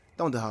 Please.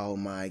 Don't do. Oh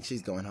my,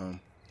 she's going home.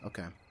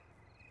 Okay.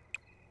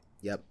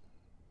 Yep.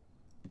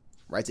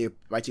 Right to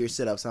your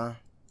sit-ups, huh?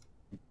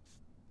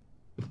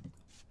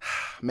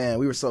 Man,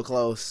 we were so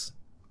close.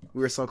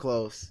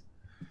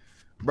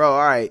 Bro, all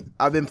right.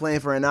 I've been playing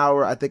for an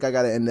hour. I think I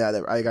gotta end that.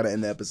 I gotta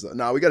end the episode.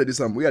 No, we gotta do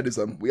something. We gotta do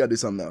something. We gotta do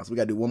something else. We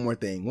gotta do one more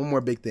thing. One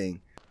more big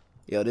thing.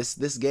 Yo,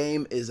 this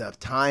game is a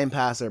time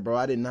passer, bro.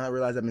 I did not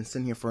realize I've been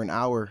sitting here for an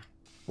hour.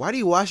 Why do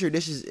you wash your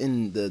dishes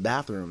in the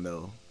bathroom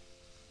though?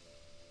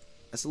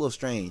 That's a little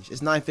strange.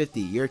 It's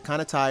 9:50. You're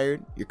kind of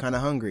tired. You're kind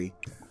of hungry.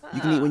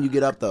 You can eat when you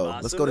get up though.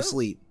 Let's go to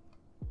sleep.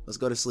 Let's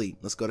go to sleep.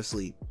 Let's go to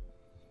sleep.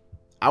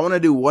 I want to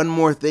do one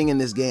more thing in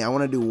this game. I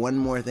want to do one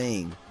more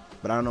thing.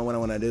 But I don't know what I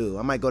want to do.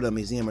 I might go to a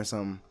museum or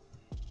something.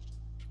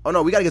 Oh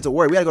no, we gotta get to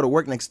work. We gotta go to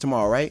work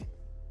tomorrow, right?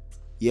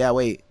 Yeah,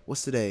 wait.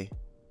 What's today?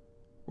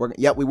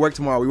 Yep, we work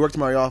tomorrow. We work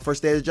tomorrow, y'all.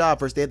 First day of the job.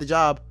 First day at the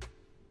job.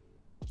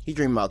 He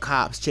dreamed about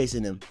cops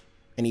chasing him.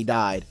 And he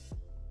died.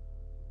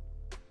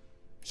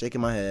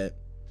 Shaking my head.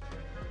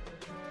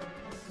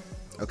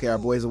 Okay, our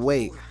boy's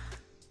awake.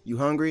 You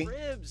hungry?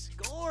 Ribs,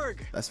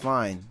 gorg. That's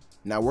fine.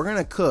 Now we're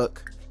gonna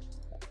cook.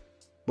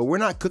 But we're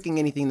not cooking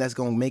anything that's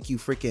gonna make you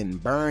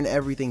freaking burn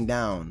everything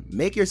down.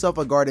 Make yourself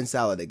a garden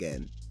salad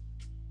again.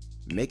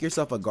 Make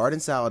yourself a garden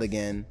salad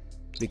again.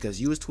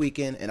 Because you was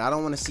tweaking and I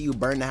don't want to see you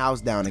burn the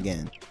house down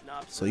again.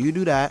 So you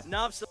do that.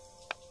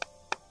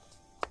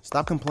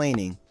 Stop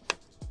complaining.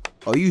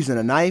 Oh, you using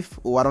a knife?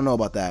 Oh, I don't know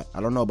about that.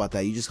 I don't know about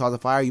that. You just caused a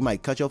fire, you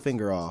might cut your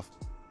finger off.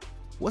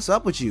 What's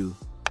up with you?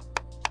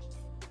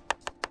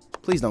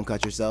 Please don't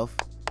cut yourself.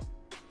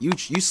 You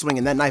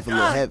swinging that knife a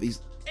little heavy.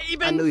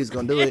 I knew he was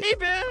gonna do it.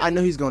 I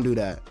knew he's gonna do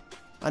that.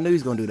 I knew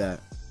he's gonna do that.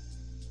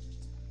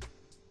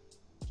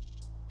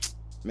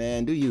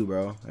 Man, do you,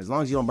 bro. As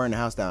long as you don't burn the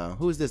house down.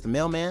 Who is this? The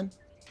mailman?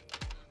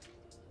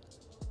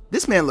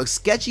 This man looks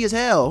sketchy as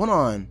hell. Hold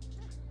on.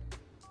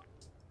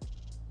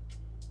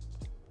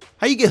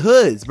 How you get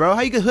hoods, bro?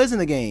 How you get hoods in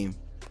the game?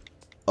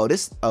 Oh,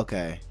 this...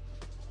 Okay.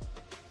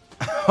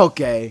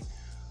 Okay.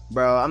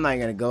 Bro, I'm not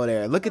gonna go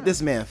there. Look at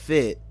this man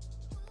fit.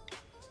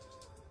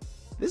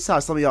 This is how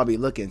some of y'all be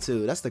looking,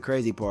 too. That's the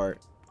crazy part.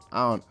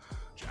 I don't...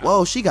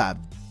 Whoa, she got...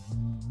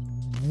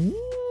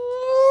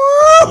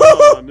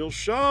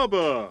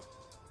 Nilshaba.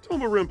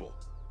 Tomarimble.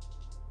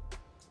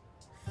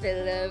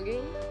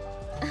 Philogi.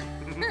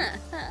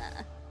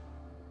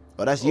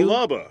 Oh, that's you?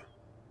 Olaba.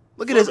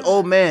 Look at this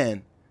old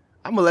man.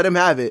 I'm gonna let him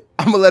have it.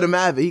 I'm gonna let him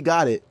have it. He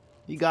got it.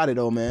 He got it,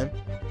 old man.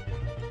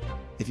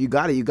 If you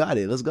got it, you got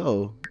it. Let's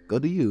go. Go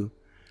do you.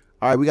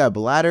 All right, we got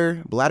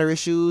bladder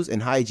issues,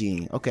 and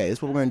hygiene. Okay,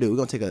 that's what we're gonna do. We're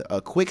gonna take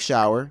a quick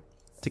shower.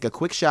 Take a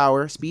quick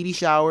shower, speedy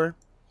shower,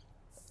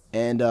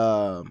 and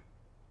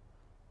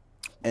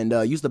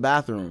use the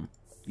bathroom.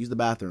 Use the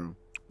bathroom.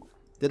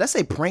 Did I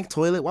say prank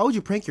toilet? Why would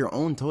you prank your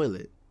own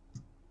toilet?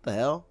 The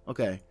hell?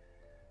 Okay.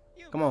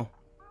 Come on.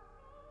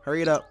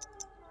 Hurry it up.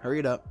 Hurry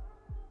it up.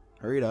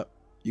 Hurry it up.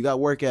 You got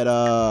work at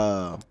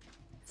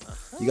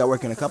you got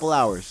work in a couple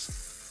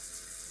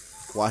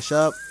hours. Wash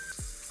up.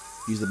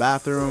 Use the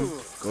bathroom.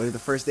 Go to the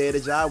first day of the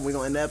job. We're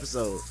gonna end the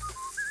episode.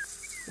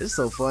 This is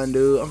so fun,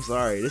 dude. I'm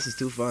sorry. This is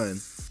too fun.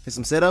 Hit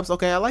some sit-ups.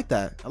 Okay, I like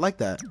that. I like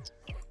that.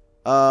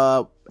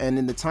 And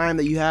in the time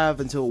that you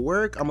have until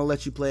work, I'm gonna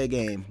let you play a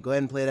game. Go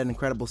ahead and play that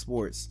Incredible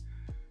Sports.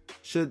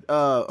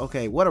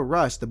 Okay, what a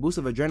rush. The boost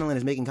of adrenaline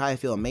is making Kaya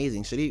feel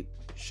amazing.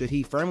 Should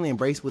he firmly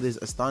embrace with his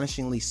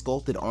astonishingly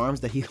sculpted arms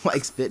that he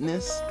likes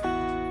fitness?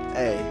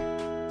 Hey,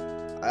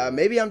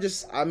 maybe I'm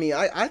just,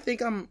 I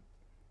think I'm,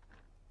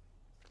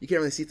 you can't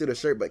really see through the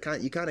shirt, but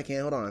you kind of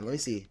can. Hold on, let me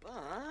see.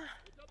 Why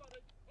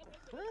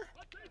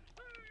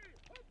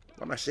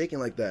am I shaking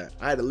like that?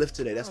 I had to lift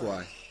today, that's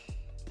why.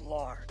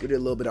 We did a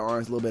little bit of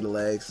arms, a little bit of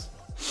legs.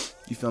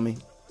 You feel me?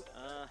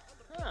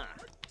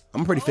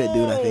 I'm a pretty fit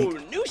dude, I think.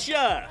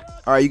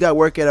 All right, you got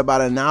work at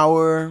about an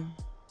hour.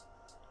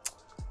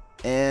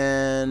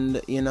 And,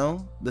 you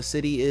know, the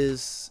city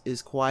is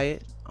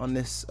quiet on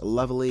this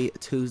lovely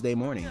Tuesday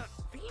morning.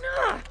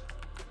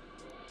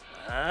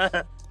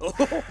 What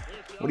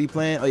are you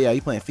playing? Oh, yeah,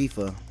 you playing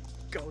FIFA.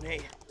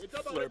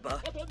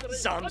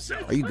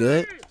 Are you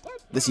good?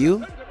 This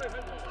you?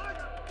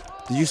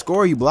 Did you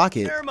score or you block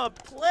it?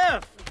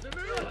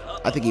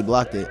 I think he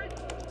blocked it.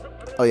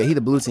 Oh, yeah, he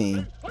the blue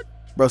team.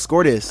 Bro,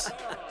 score this.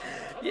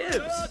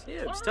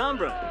 Yibs,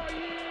 Tombra.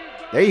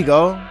 There you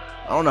go.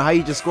 I don't know how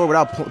you just score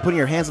without putting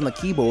your hands on the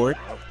keyboard.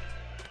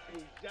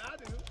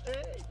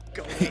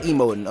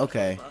 Emoting,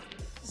 okay.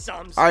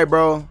 Alright,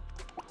 bro.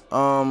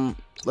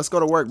 Let's go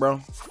to work,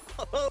 bro.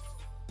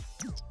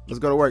 Let's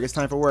go to work. It's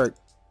time for work.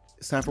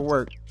 It's time for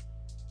work.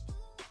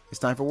 It's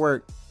time for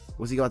work.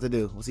 What's he about to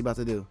do? What's he about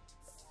to do?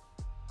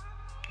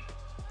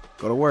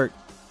 Go to work.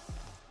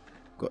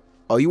 Go.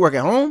 Oh, you work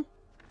at home?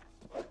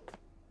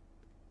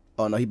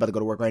 Oh, no, he about to go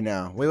to work right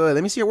now. Wait,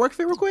 let me see your work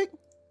fit real quick.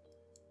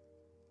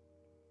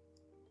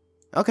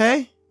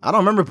 Okay. I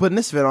don't remember putting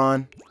this fit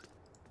on.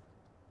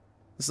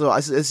 So,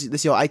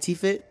 this your IT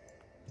fit?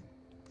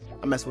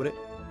 I mess with it.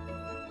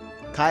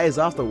 Kai is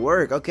off to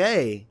work.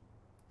 Okay.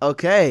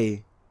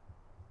 Okay.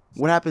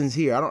 What happens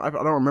here? I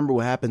don't remember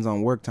what happens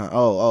on work time.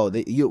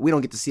 We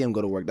don't get to see him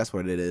go to work. That's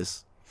what it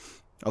is.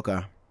 Okay.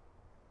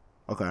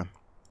 Okay.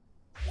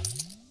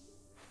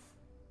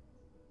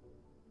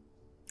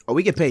 Oh,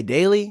 we get paid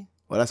daily?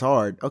 Well, that's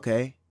hard.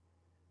 Okay.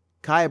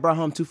 Kai brought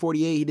home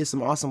 248. He did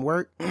some awesome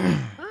work.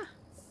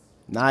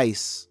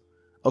 Nice.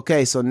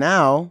 Okay, so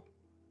now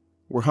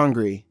we're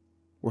hungry.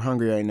 We're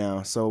hungry right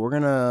now. So we're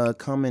gonna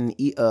come and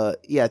eat.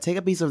 Yeah, take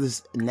a piece of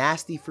this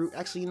nasty fruit.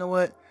 Actually, you know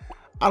what?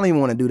 I don't even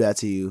want to do that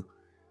to you.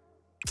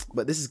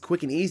 But this is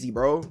quick and easy,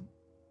 bro.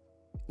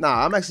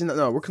 Nah, I'm actually not.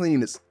 No, we're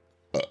cleaning this.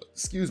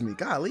 Excuse me.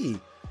 Golly.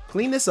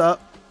 Clean this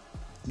up.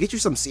 Get you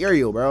some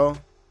cereal, bro.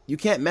 You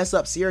can't mess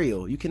up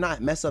cereal. You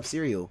cannot mess up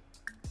cereal.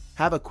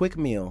 Have a quick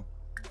meal.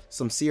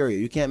 Some cereal.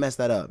 You can't mess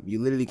that up. You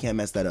literally can't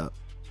mess that up.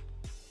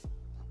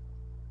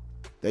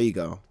 There you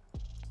go.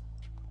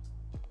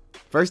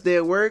 First day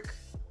at work.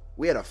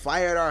 We had a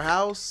fire at our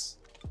house.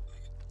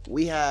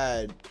 We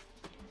had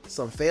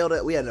some failed.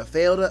 We had a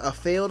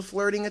failed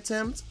flirting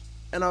attempt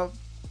and a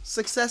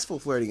successful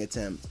flirting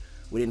attempt.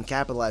 We didn't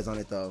capitalize on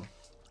it though.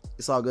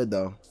 It's all good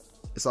though.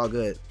 It's all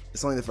good.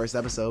 It's only the first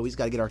episode. We just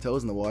gotta get our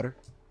toes in the water.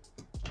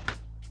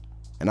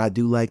 And I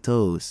do like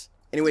toes.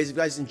 Anyways, if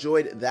you guys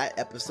enjoyed that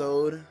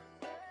episode,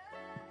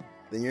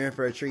 then you're in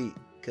for a treat.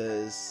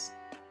 Cause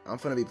I'm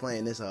finna be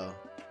playing this hoe.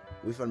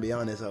 We finna be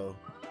on this hoe.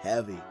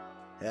 Heavy.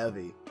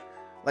 Heavy.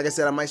 Like I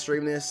said, I might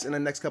stream this in the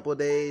next couple of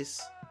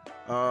days.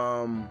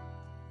 Let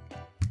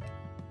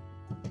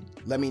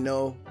me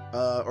know.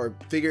 Or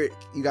figure it,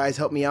 you guys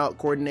help me out,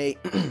 coordinate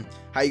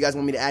how you guys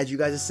want me to add you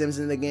guys as Sims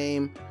in the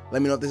game.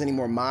 Let me know if there's any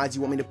more mods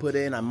you want me to put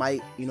in. I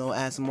might, you know,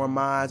 add some more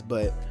mods,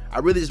 but I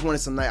really just wanted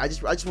some nice. I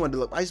just wanted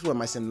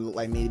my sim to look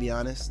like me, to be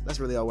honest. That's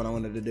really all what I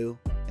wanted to do,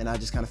 and I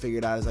just kind of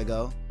figured it out as I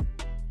go.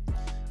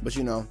 But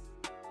you know,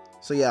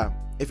 so yeah,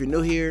 if you're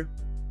new here,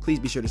 please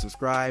be sure to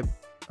subscribe.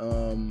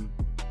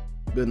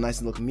 Build a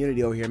nice little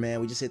community over here, man.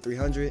 We just hit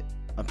 300.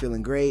 I'm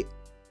feeling great.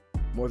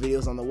 More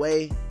videos on the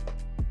way.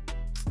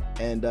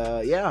 And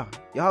yeah,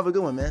 y'all have a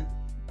good one, man.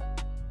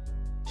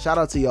 Shout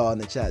out to y'all in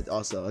the chat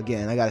also.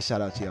 Again, I gotta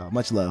shout out to y'all.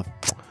 Much love.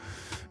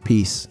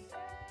 Peace.